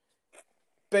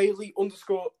 Bailey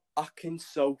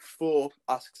 _Atkinso 4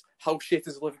 asks, how shit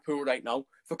is Liverpool right now?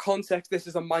 For context, this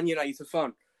is a Man United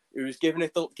fan who was giving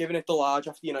it the large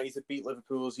after United beat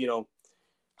Liverpool's,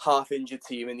 half-injured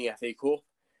team in the FA Cup.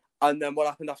 And then what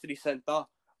happened after he sent that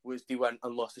was they went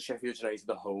and lost to Sheffield United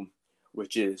at home,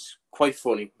 which is quite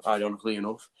funny, ironically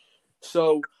enough.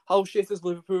 So, how shit is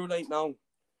Liverpool right now?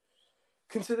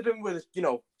 Considering we're,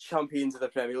 champions of the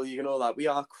Premier League and all that, we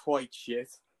are quite shit.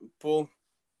 But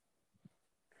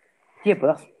yeah,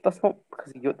 but that's not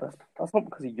because of that's not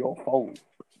because of your fault.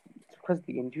 It's because of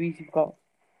the injuries you've got.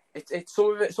 It's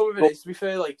some of it is, to be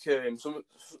fair, like some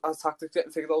tactics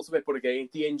getting figured out a bit, but again,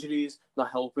 the injuries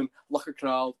not helping, lack of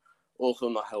crowd also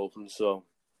not helping. So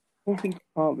something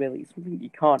you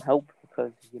can't help,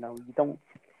 because you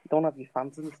don't have your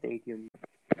fans in the stadium.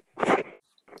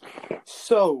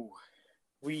 So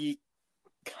we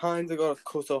kind of got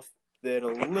cut off there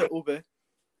a little bit,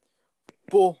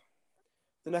 but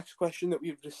the next question that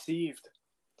we've received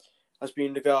has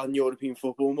been regarding European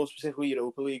football, more specifically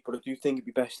Europa League, but I do think it'd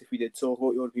be best if we did talk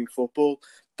about European football.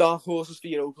 Dark horses for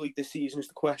Europa League this season is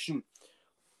the question.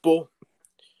 But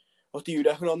what do you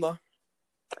reckon on that?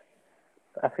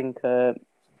 I think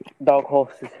dark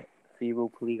horses for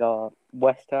Europa League are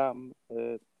West Ham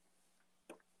and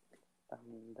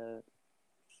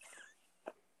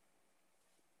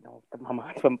my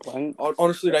mind went blank.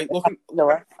 Honestly, right, looking...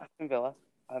 Aston Villa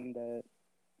and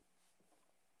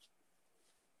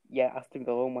Yeah, Aston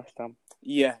Villa and West Ham.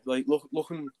 Yeah, like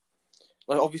looking,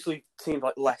 like obviously teams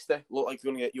like Leicester look like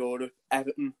they're going to get Europe.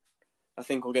 Everton, I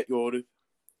think, will get Europe.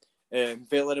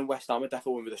 Villa and West Ham are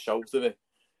definitely with a shout of it.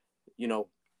 You know,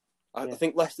 I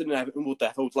think Leicester and Everton will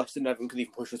definitely. Leicester and Everton could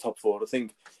even push the top four. I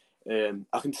think.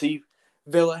 I can see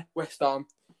Villa, West Ham,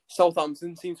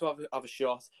 Southampton seem to have a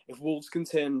shot. If Wolves can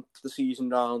turn the season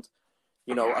round,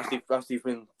 you know, as they've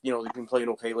been, you know, they've been playing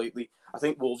okay lately. I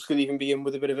think Wolves could even be in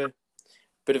with a bit of a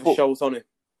shout on it.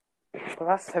 But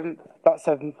that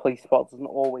seventh place spot doesn't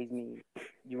always mean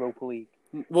Europa League.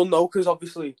 Well, no, because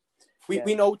obviously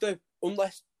we know that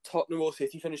unless Tottenham or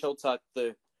City finish outside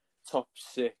the top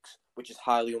 6, which is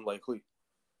highly unlikely.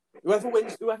 Whoever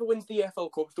wins the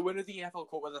EFL Cup, the winner of the EFL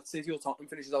Cup, whether that's City or Tottenham,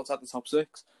 finishes outside the top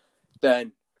 6,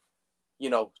 then, you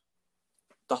know,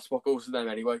 that's what goes to them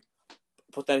anyway.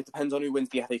 But then it depends on who wins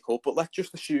the FA Cup. But let's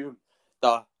just assume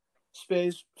that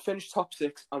Spurs finish top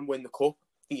 6 and win the Cup,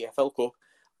 the EFL Cup,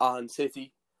 and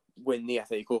City win the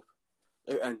FA Cup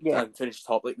and finish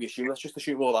top. Like we assume, let's just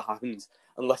assume all that happens.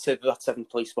 And let's say that 7th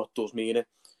place spot does mean it,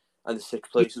 and the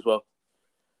 6th place as well.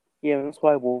 Yeah, that's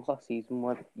why Wolves last season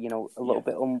were, you know, a little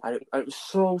bit And it was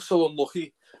so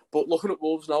unlucky. But looking at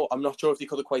Wolves now, I'm not sure if they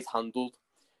could have quite handled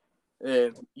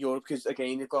Europe, because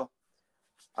again they've got.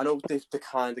 I know they're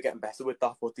kind of getting better with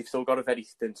that, but they've still got a very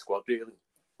thin squad, really.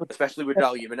 Especially with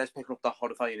Raul Jimenez picking up that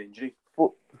horrifying injury.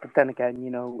 But then again, you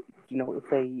know,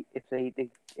 if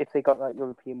they got that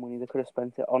European money, they could have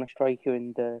spent it on a striker,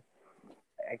 and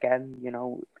again, you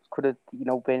know, could have, you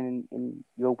know, been in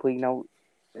Europa League. Now,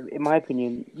 in my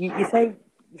opinion, you say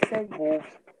Wolves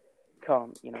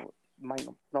can't, you know, might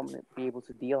not be able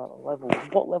to deal at a level.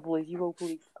 What level is Europa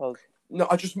League? Because no,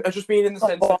 I just mean in the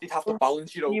sense that they'd have to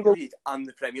balance Europa League and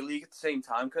the Premier League at the same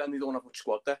time, and they don't have much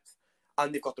squad depth.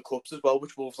 And they've got the Cups as well,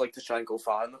 which Wolves like to try and go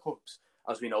far in the Cups.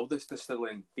 As we know, they're still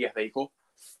in the FA Cup.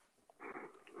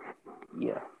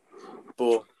 Yeah.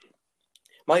 But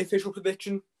my official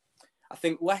prediction, I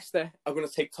think Leicester are going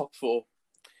to take top 4.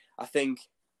 I think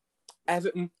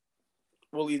Everton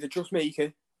will either just make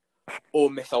it or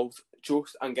miss out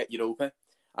just and get Europa.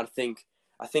 And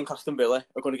I think Aston Villa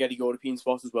are going to get a European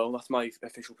spot as well. That's my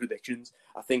official predictions.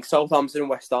 I think Southampton and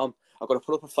West Ham are going to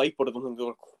put up a fight, but I don't think they're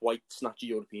going to quite snatch a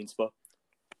European spot.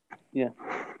 Yeah.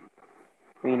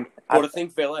 I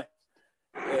think Villa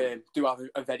do have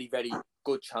a very, very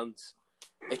good chance.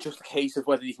 It's just a case of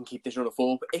whether they can keep this run of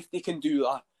form. But if they can do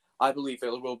that, I believe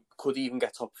Villa could even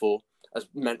get top 4, as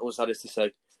mental as that is to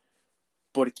say.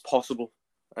 But it's possible,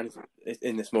 and it's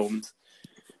in this moment.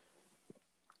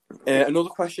 Another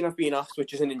question I've been asked,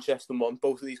 which is an interesting one.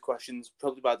 Both of these questions,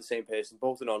 probably by the same person,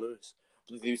 both anonymous,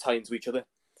 but they do tie into each other.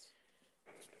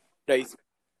 Right.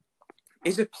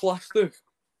 Is it plastic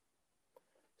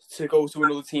to go to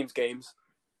another team's games?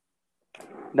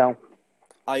 No.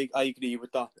 I agree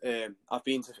with that. I've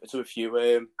been to a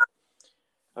few.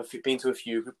 I've been to a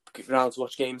few rounds to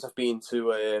watch games. I've been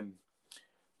to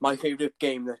my favourite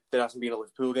game that hasn't been a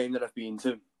Liverpool game that I've been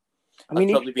to. I've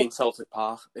probably been Celtic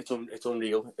Park. It's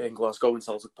unreal in Glasgow in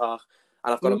Celtic Park,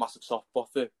 and I've got a massive soft spot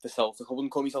for Celtic. I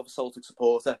wouldn't call myself a Celtic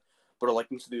supporter, but I like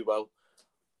them to do well.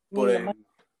 But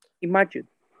imagine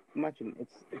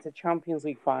it's a Champions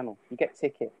League final. You get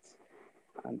tickets,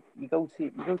 and you go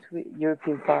to a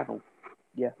European final.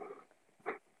 Yeah,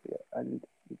 and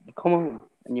you come home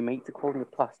and your mates are calling you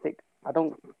plastic. I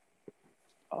don't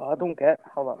get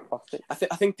how that's plastic. I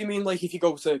think they mean like if you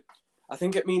go to. I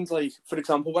think it means like, for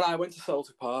example, when I went to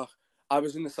Celtic Park, I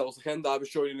was in the Celtic end. I was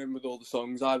joining in with all the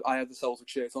songs. I had the Celtic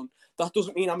shirt on. That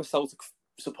doesn't mean I'm a Celtic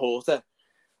supporter,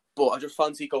 but I just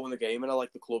fancy going to the game and I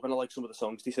like the club and I like some of the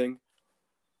songs they sing.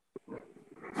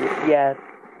 Yeah.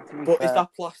 But is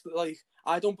that plastic? Like,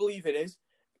 I don't believe it is.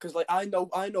 Because like I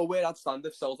know where I'd stand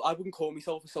if Celtic. I wouldn't call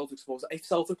myself a Celtic supporter. If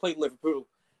Celtic played Liverpool,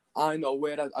 I know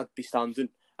where I'd be standing,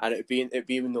 and it'd be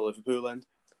in the Liverpool end.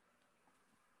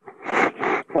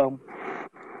 Well,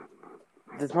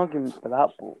 there's an argument for that,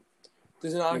 but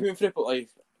there's an argument for it. But like,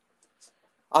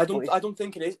 I don't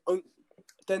think it is.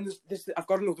 Then there's this. I've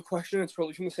got another question. It's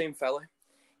probably from the same fella.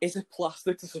 Is it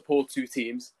plastic to support two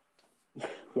teams?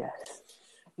 Yes.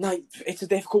 No, it's a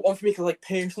difficult one for me because, like,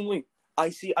 personally, I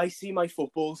see my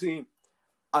football team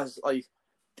as like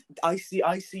I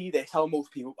see this how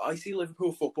most people I see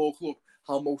Liverpool Football Club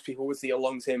how most people would see a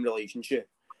long-term relationship,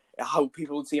 how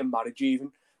people would see a marriage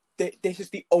even. This is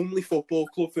the only football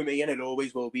club for me, and it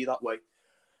always will be that way.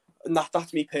 And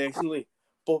that's me personally.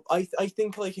 But I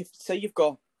think like if say you've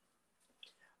got,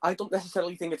 I don't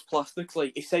necessarily think it's plastic.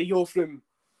 Like if say you're from,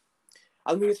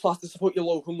 I don't think it's plastic to support your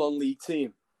local non-league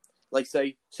team. Like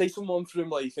say someone from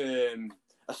like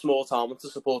a small town wants to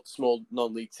support a small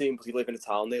non-league team, but they live in a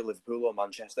town near Liverpool or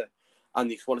Manchester, and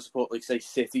they want to support, like, say,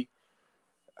 City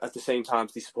at the same time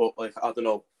as they support, like, I don't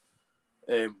know,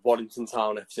 Warrington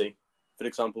Town FC, for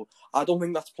example. I don't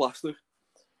think that's plastic.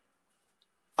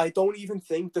 I don't even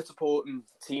think that supporting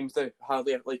teams that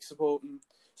hardly like supporting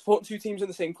two teams in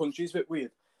the same country is a bit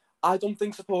weird. I don't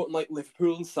think supporting like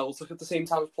Liverpool and Celtic at the same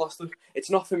time is plastic. It's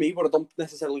not for me, but I don't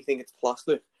necessarily think it's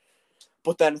plastic.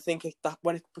 But then I think that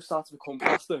when it starts to become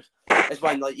plastic is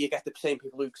when like you get the same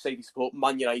people who say they support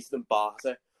Man United and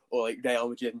Barca, or like Real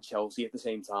Madrid and Chelsea at the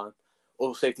same time,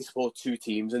 or say if they support two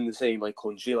teams in the same like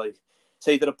country, like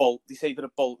say they're a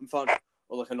Bolton fan.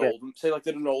 Or like an Oldham, say like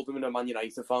they're an Oldham and a Man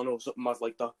United fan or something mad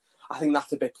like that. I think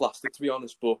that's a bit plastic, to be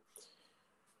honest, but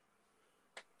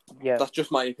that's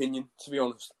just my opinion, to be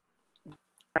honest.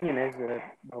 Opinion is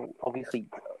well, obviously,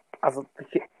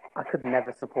 I could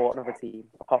never support another team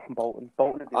apart from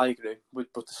Bolton. I agree,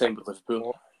 but the same with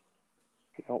Liverpool.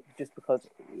 You know, just because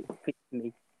it fits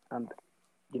me, and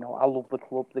you know, I love the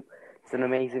club. It's an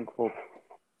amazing club.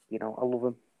 You know, I love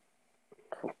them,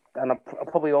 and I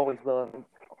probably always will.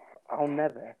 I will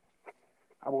never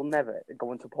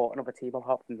go and support another team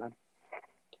apart from them.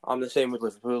 I'm the same with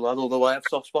Liverpool. Although I have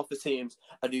soft spot for teams,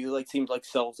 I do like teams like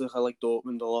Celtic. I like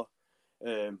Dortmund a lot.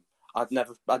 I'd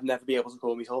never be able to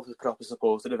call myself a proper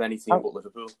supporter of any team but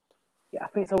Liverpool. Yeah, I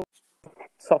think so.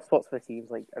 Soft spots for teams,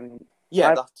 like I mean.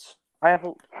 Yeah, I have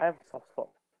a soft spot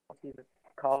for teams like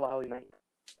Carlisle United.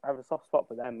 I have a soft spot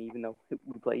for them, even though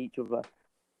we play each other.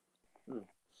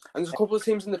 And there's a couple of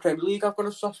teams in the Premier League I've got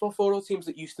a soft spot for, or teams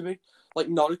that used to be. Like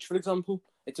Norwich, for example.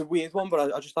 It's a weird one,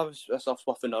 but I just have a soft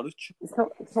spot for Norwich. It's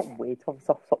not weird to have a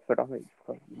soft spot for Norwich.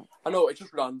 Because, you know, I know, it's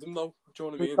just random, though. Do you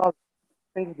know what I mean? The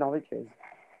thing with Norwich is,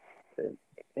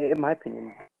 in my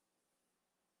opinion,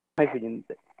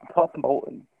 apart from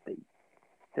Bolton, they're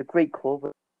a great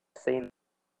club. Saying,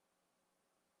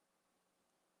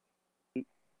 you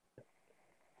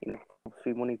know,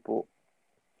 free money, but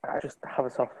I just have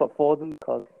a soft spot for them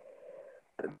because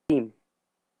the team,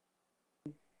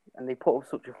 and they put up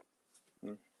such a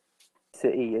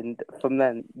city, and from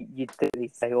then you'd think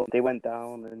they'd say, "Oh, they went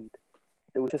down," and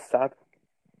it was just sad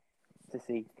to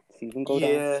see them go down.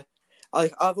 Yeah,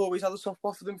 I've always had a soft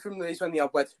spot for them from the days when they had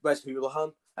Wes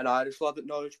Hoolahan, an Irish lad at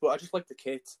Norwich, but I just like the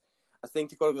kit. I think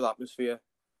they've got a good atmosphere.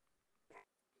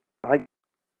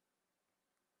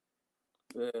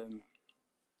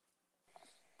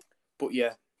 But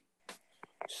yeah.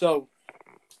 So,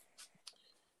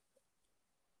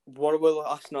 what I will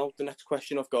ask now, the next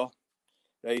question I've got,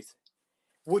 right?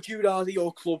 Would you rather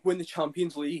your club win the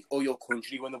Champions League or your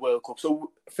country win the World Cup?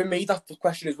 So, for me, the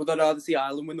question is, would I rather see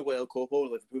Ireland win the World Cup or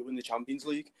Liverpool win the Champions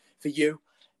League? For you,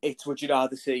 it's would you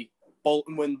rather see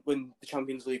Bolton win the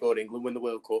Champions League or England win the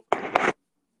World Cup?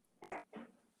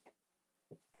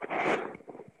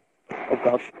 Oh,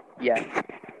 God. Yeah.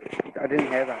 I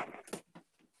didn't hear that.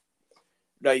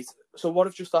 Right, so what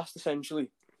I've just asked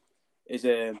essentially is,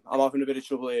 I'm having a bit of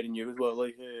trouble hearing you as well,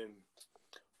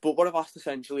 but what I've asked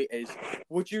essentially is,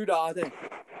 would you rather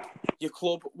your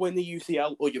club win the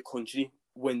UCL or your country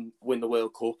win the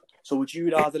World Cup? So would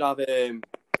you rather have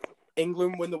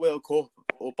England win the World Cup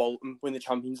or Bolton win the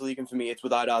Champions League? And for me, it's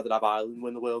would I rather have Ireland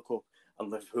win the World Cup and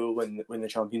Liverpool win the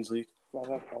Champions League?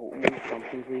 Rather have Bolton win the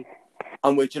Champions League.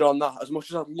 I'm with you on that. As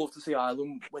much as I'd love to see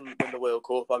Ireland win the World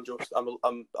Cup,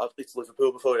 it's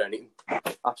Liverpool before anything.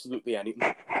 Absolutely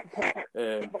anything.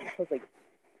 Like,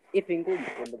 if England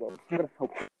win the World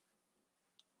Cup,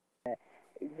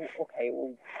 it's going to help. Okay, it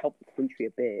will help the country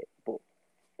a bit, but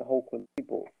the whole country.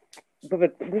 But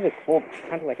with a club, it's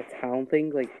kind of like a town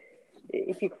thing. Like,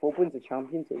 if your club wins the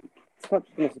Champions League, it's not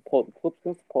just going to support the club; it's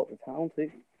going to support the town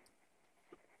too.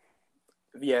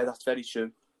 Yeah, that's very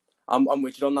true. I'm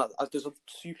with you on that. There's a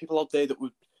few people out there that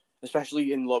would,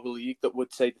 especially in lower league, that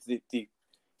would say that they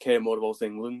care more about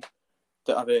England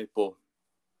that I've heard, but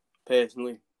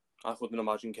personally, I couldn't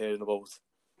imagine caring about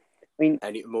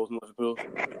anything more than Liverpool.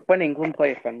 When England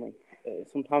play a friendly,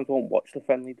 sometimes I won't watch the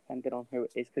friendly depending on who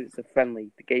it is because it's a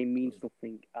friendly. The game means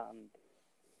nothing, and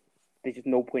there's just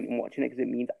no point in watching it because it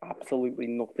means absolutely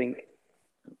nothing.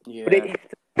 Yeah,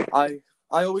 but I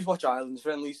always watch Ireland's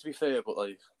friendlies to be fair, but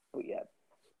yeah.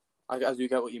 I do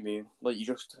get what you mean. Like, you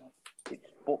just...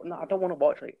 But no, I don't want to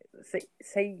watch, like,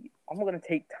 say I'm not going to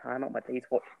take time out my day to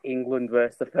watch England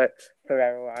versus the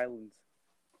Faroe Islands.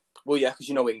 Well, yeah, because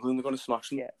you know England are going to smash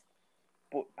them. Yeah.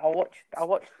 But I'll watch,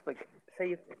 like,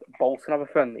 say if Bolton have a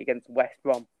friendly against West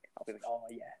Brom, I'll be like, oh,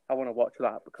 yeah, I want to watch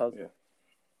that because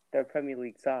they're a Premier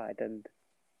League side and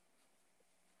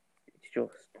it's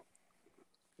just...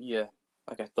 Yeah,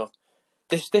 I get that.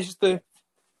 This is the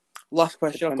last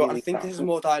question I've got. I think this is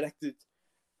more directed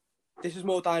this is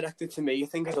more directed to me, I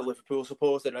think, as a Liverpool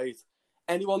supporter, right?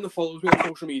 Anyone that follows me on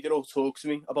social media or talks to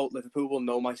me about Liverpool will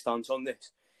know my stance on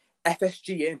this.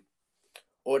 FSG in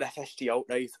or FSG out,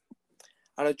 right?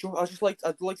 And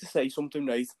I'd like to say something,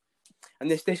 right? And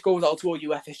this goes out to all you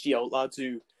FSG out lads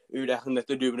who reckon that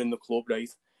they're doing in the club, right?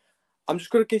 I'm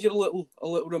just going to give you a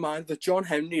little reminder that John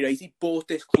Henry, right? He bought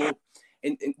this club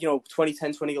in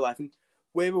 2010, 2011.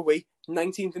 Where were we?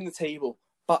 19th in the table,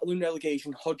 battling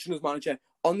relegation, Hodgson as manager,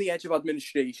 on the edge of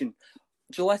administration.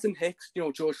 Gillette and Hicks,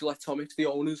 George Gillette-Tomics, the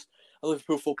owners of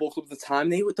Liverpool Football Club at the time,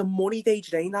 the money they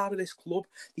drained out of this club.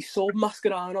 They sold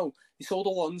Mascherano, they sold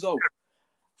Alonso,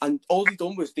 and all they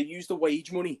done was they used the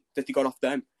wage money that they got off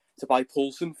them to buy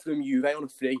Poulsen from Juve on a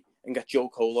free and get Joe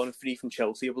Cole on a free from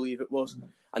Chelsea, I believe it was.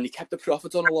 And they kept the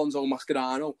profits on Alonso and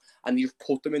Mascherano and they just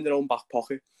put them in their own back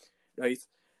pocket, right?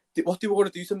 What they were going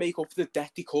to do to make up for the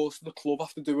debt they caused to the club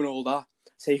after doing all that,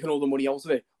 taking all the money out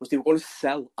of it, was they were going to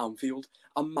sell Anfield.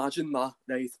 Imagine that,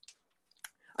 right?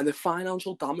 And the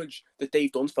financial damage that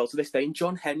they've done felt to this day. And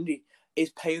John Henry is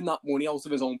paying that money out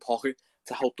of his own pocket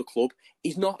to help the club.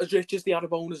 He's not as rich as the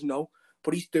Arab owners, no,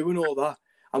 but he's doing all that.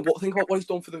 And think about what he's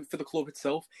done for the club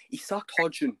itself. He sacked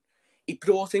Hodgson. He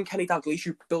brought in Kenny Dalglish,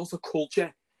 who built a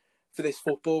culture for this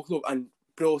football club and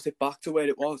brought it back to where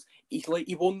it was. He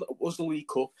won us the League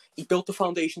Cup. He built the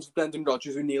foundations for Brendan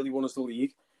Rodgers, who nearly won us the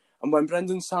league. And when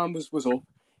Brendan's time was up,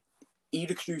 he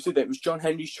recruited it. It was John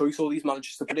Henry's choice, all these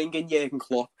managers, to bring in Jurgen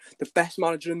Klopp, the best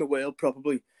manager in the world,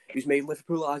 probably, who's made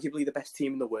Liverpool arguably the best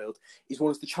team in the world. He's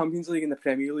won us the Champions League and the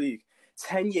Premier League.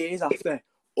 10 years after,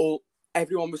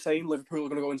 everyone was saying Liverpool are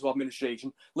going to go into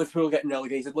administration, Liverpool are getting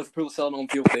relegated, Liverpool are selling on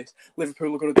field this,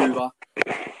 Liverpool are going to do that.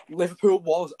 Liverpool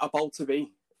was about to be,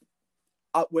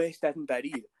 at worst, dead and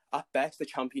buried, at best, a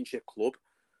championship club.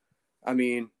 I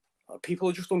mean, people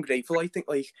are just ungrateful, I think.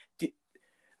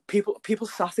 People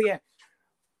sat here,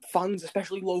 fans,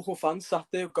 especially local fans, sat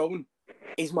there going,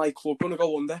 is my club going to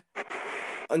go under?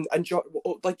 And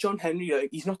John Henry,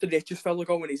 he's not the richest fella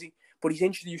going, is he? But he's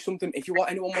introduced something. If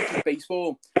anyone watches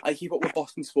baseball, I keep up with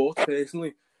Boston sports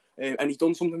personally, and he's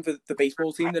done something for the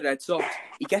baseball team, the Red Sox.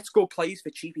 He gets good players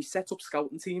for cheap. He sets up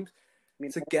scouting teams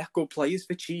to get good players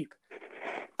for cheap,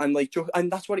 and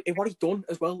that's what he's done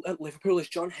as well at Liverpool. Is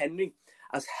John Henry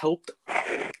has helped,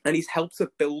 and he's helped to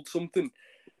build something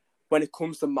when it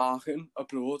comes to marketing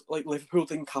abroad. Like Liverpool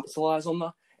didn't capitalise on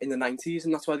that in the 90s,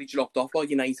 and that's why they dropped off, while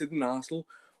United and Arsenal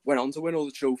went on to win all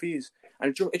the trophies.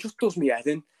 And it just does me head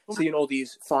in, seeing all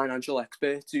these financial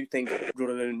experts who think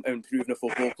running and improving a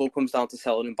football club comes down to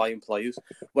selling and buying players.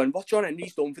 When what John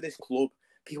Henry's done for this club,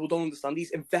 people don't understand. He's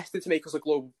invested to make us a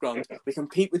global brand. We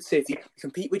compete with City, we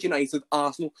compete with United,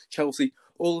 Arsenal, Chelsea,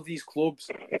 all of these clubs.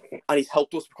 And he's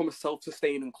helped us become a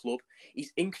self-sustaining club.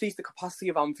 He's increased the capacity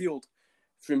of Anfield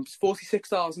from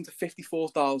 46,000 to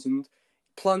 54,000.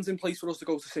 Plans in place for us to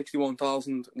go to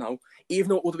 61,000 now. Even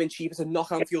though it would have been cheaper to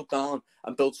knock Anfield down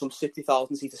and build some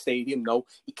 60,000 seater stadium, no.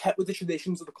 He kept with the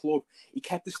traditions of the club. He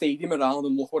kept the stadium around,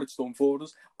 and look what it's done for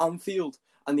us. Anfield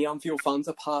and the Anfield fans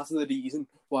are part of the reason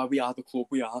why we are the club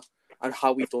we are and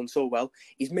how we've done so well.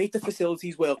 He's made the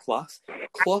facilities world class.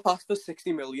 Klopp asked for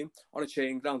 60 million on a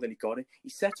training ground and he got it. He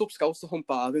set up scouts to hunt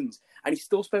bargains, and he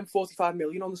still spent 45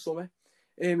 million on the summer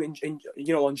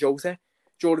on Jota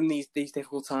during these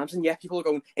difficult times. And yeah, people are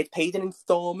going, it's paid in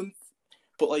installments,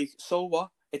 but so what?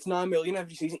 It's 9 million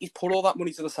every season. He's put all that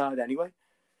money to the side anyway.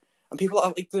 And people are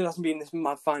like, there hasn't been this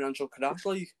mad financial crash.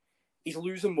 He's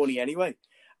losing money anyway.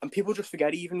 And people just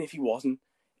forget, even if he wasn't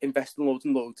investing loads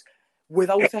and loads,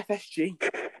 without FSG,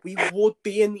 we would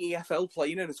be in the EFL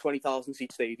playing in a 20,000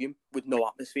 seat stadium with no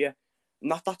atmosphere.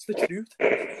 And that's the truth.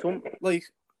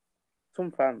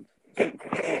 Some fans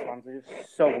are just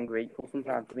so ungrateful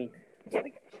sometimes. I mean,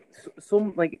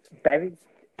 Berry,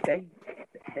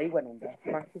 they went under.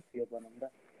 Macclesfield went under.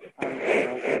 And,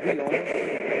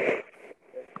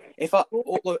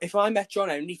 if I met John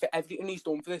Henry for everything he's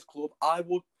done for this club, I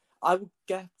would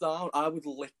get down. I would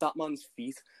lick that man's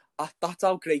feet. That's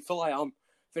how grateful I am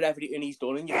for everything he's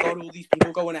done. And you've got all these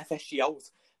people going FSG out.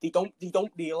 They don't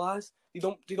realise. They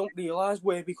don't realise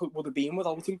where we would have been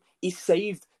without him. He's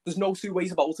saved. There's no two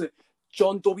ways about it.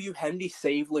 John W. Henry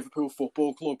saved Liverpool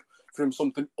Football Club from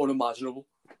something unimaginable.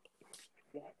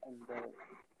 Yeah, and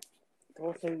it's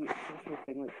also a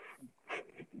thing,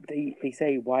 they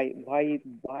say why is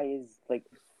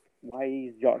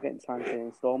Jota getting signed in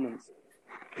installments?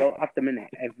 Well, at the minute,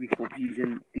 every club's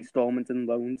using installments and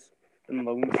loans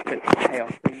to pay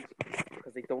off things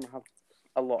because they don't have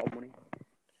a lot of money.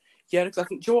 Yeah,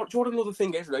 exactly. Do you know what another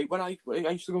thing is, right? When I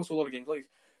used to go to a lot of games,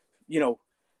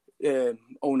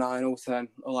 09, 010,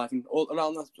 11, all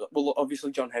around that. Well,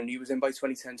 obviously John Henry was in by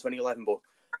 2010, 2011, but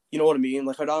You know what I mean?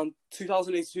 Like around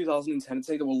 2008 to 2010, I'd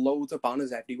say there were loads of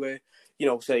banners everywhere. You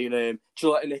know, saying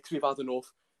Gillette and Knicks, we've had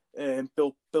enough.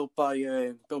 Built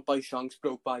by Shanks,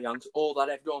 broke by Yanks. All that,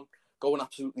 everyone going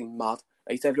absolutely mad.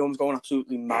 Right? Everyone's going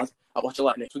absolutely mad at what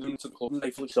Gillette and Knicks were doing to the club, and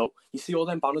rightfully so. You see all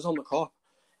them banners on the car,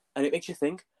 and it makes you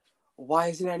think, why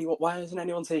isn't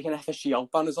anyone taking FSG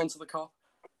out banners onto the car?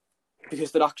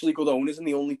 Because they're actually good owners, and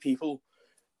the only people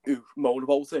who moan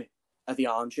about it are the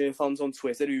armchair fans on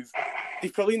Twitter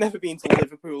they've probably never been to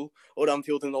Liverpool or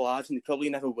Anfield in their lives, and they probably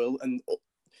never will, and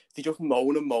they just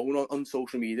moan and moan on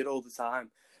social media all the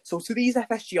time. So to these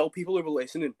FSGL people who are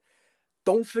listening,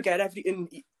 don't forget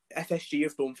everything FSG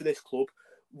have done for this club.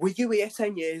 Were you here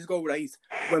 10 years ago, right,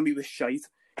 when we were shite?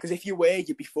 Because if you were,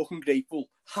 you'd be fucking grateful.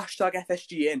 Hashtag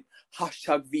FSG in.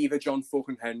 Hashtag Viva John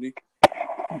fucking Henry.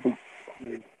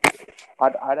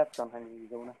 I'd have John Henry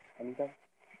as owner any day.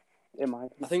 In my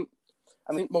opinion.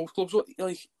 I think most clubs would,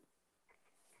 like...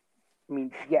 I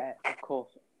mean, yeah, of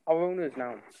course. Our owners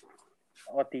now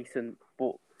are decent,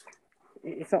 but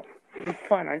it's not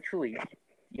financially.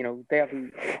 You know, they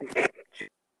haven't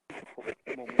put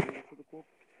more money into the club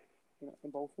in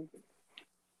Bolton.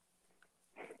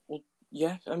 Well,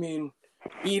 yeah, I mean,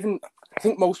 I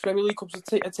think most Premier League clubs would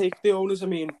take the owners. I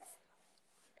mean,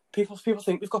 people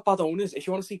think we've got bad owners. If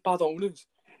you want to see bad owners,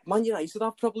 Man United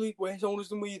have probably worse owners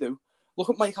than we do. Look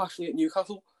at Mike Ashley at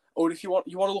Newcastle. Or if you want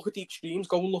to look at the extremes,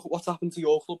 go and look at what's happened to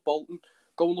your club, Bolton.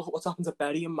 Go and look at what's happened to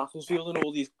Bury and Macclesfield and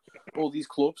all these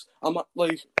clubs. I'm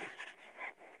like,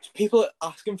 people are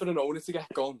asking for an owner to get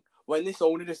gone. When this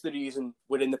owner is the reason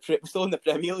we're still in the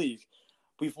Premier League.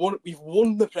 We've won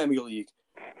the Premier League,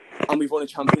 and we've won a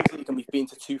Champions League, and we've been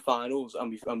to 2 finals, and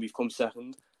we've come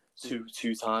second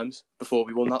two times before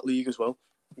we won that league as well.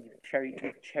 You've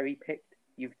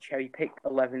cherry picked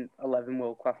 11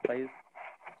 world class players.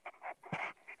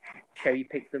 Cherry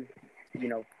pick them, you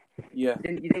know. Yeah.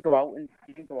 You didn't go out and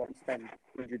spend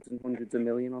hundreds and hundreds of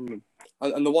million on them.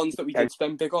 And the ones that we did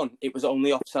spend big on, it was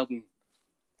only offselling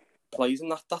players,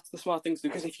 and that's the smart thing to do.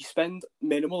 Because if you spend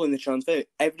minimal in the transfer,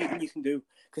 everything you can do.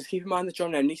 Because keep in mind that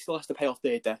John Henry still has to pay off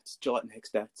their debts, Gillette and Hicks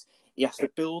debts. He has to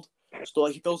build. So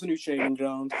like he builds a new training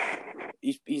ground.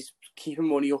 He's keeping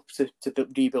money up to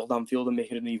rebuild Anfield and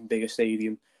make it an even bigger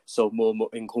stadium, so more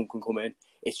income can come in.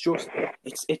 It's just,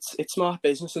 it's smart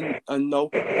business, and no,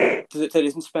 there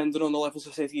isn't spending on the levels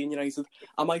of City and United.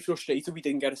 Am I frustrated we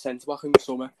didn't get a centre-back in the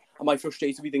summer? Am I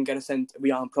frustrated we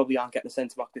probably aren't getting a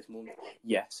centre-back this month?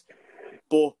 Yes.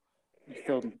 But,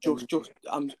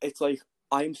 it's like,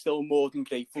 I am still more than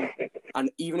grateful.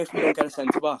 And even if we don't get a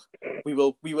centre-back, we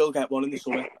will get one in the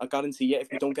summer. I guarantee you,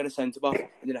 if we don't get a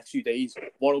centre-back in the next few days,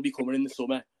 one will be coming in the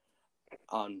summer.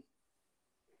 And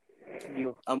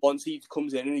once he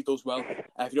comes in and he does well,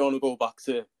 everyone will go back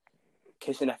to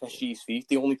kissing FSG's feet.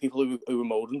 The only people who are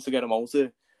moaning to get him out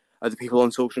are the people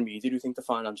on social media who think they're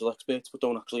financial experts but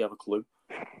don't actually have a clue.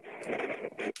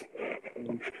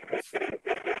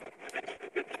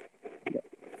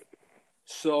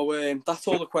 So that's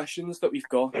all the questions that we've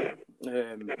got.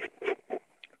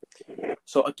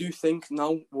 So I do think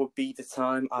now would be the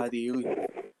time, ideally,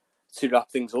 to wrap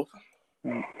things up.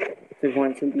 So we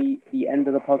went to the end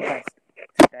of the podcast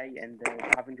today, and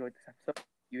I've enjoyed this episode.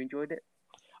 You enjoyed it?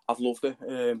 I've loved it.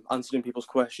 Answering people's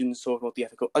questions, talking about the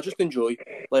FA Cup. I just enjoy.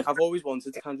 Like, I've always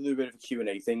wanted to kind of do a bit of a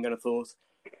Q&A thing, and I thought,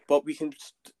 but we can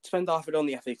spend half of it on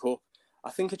the FA Cup. I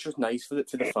think it's just nice for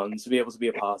the fans to be able to be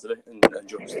a part of it and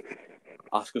just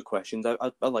ask us questions.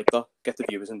 I like that. Get the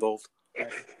viewers involved.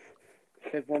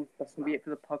 Everyone, that's going to be it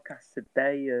for the podcast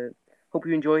today. Hope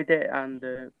you enjoyed it, and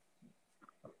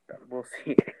we'll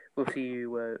see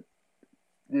you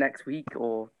next week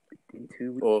or in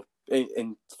 2 weeks. Or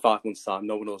in 5 months' time,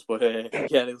 no one knows. But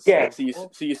see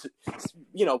you.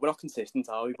 You know, we're not consistent,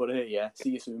 are we? But yeah,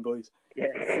 see you soon, boys. Yeah,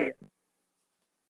 see you.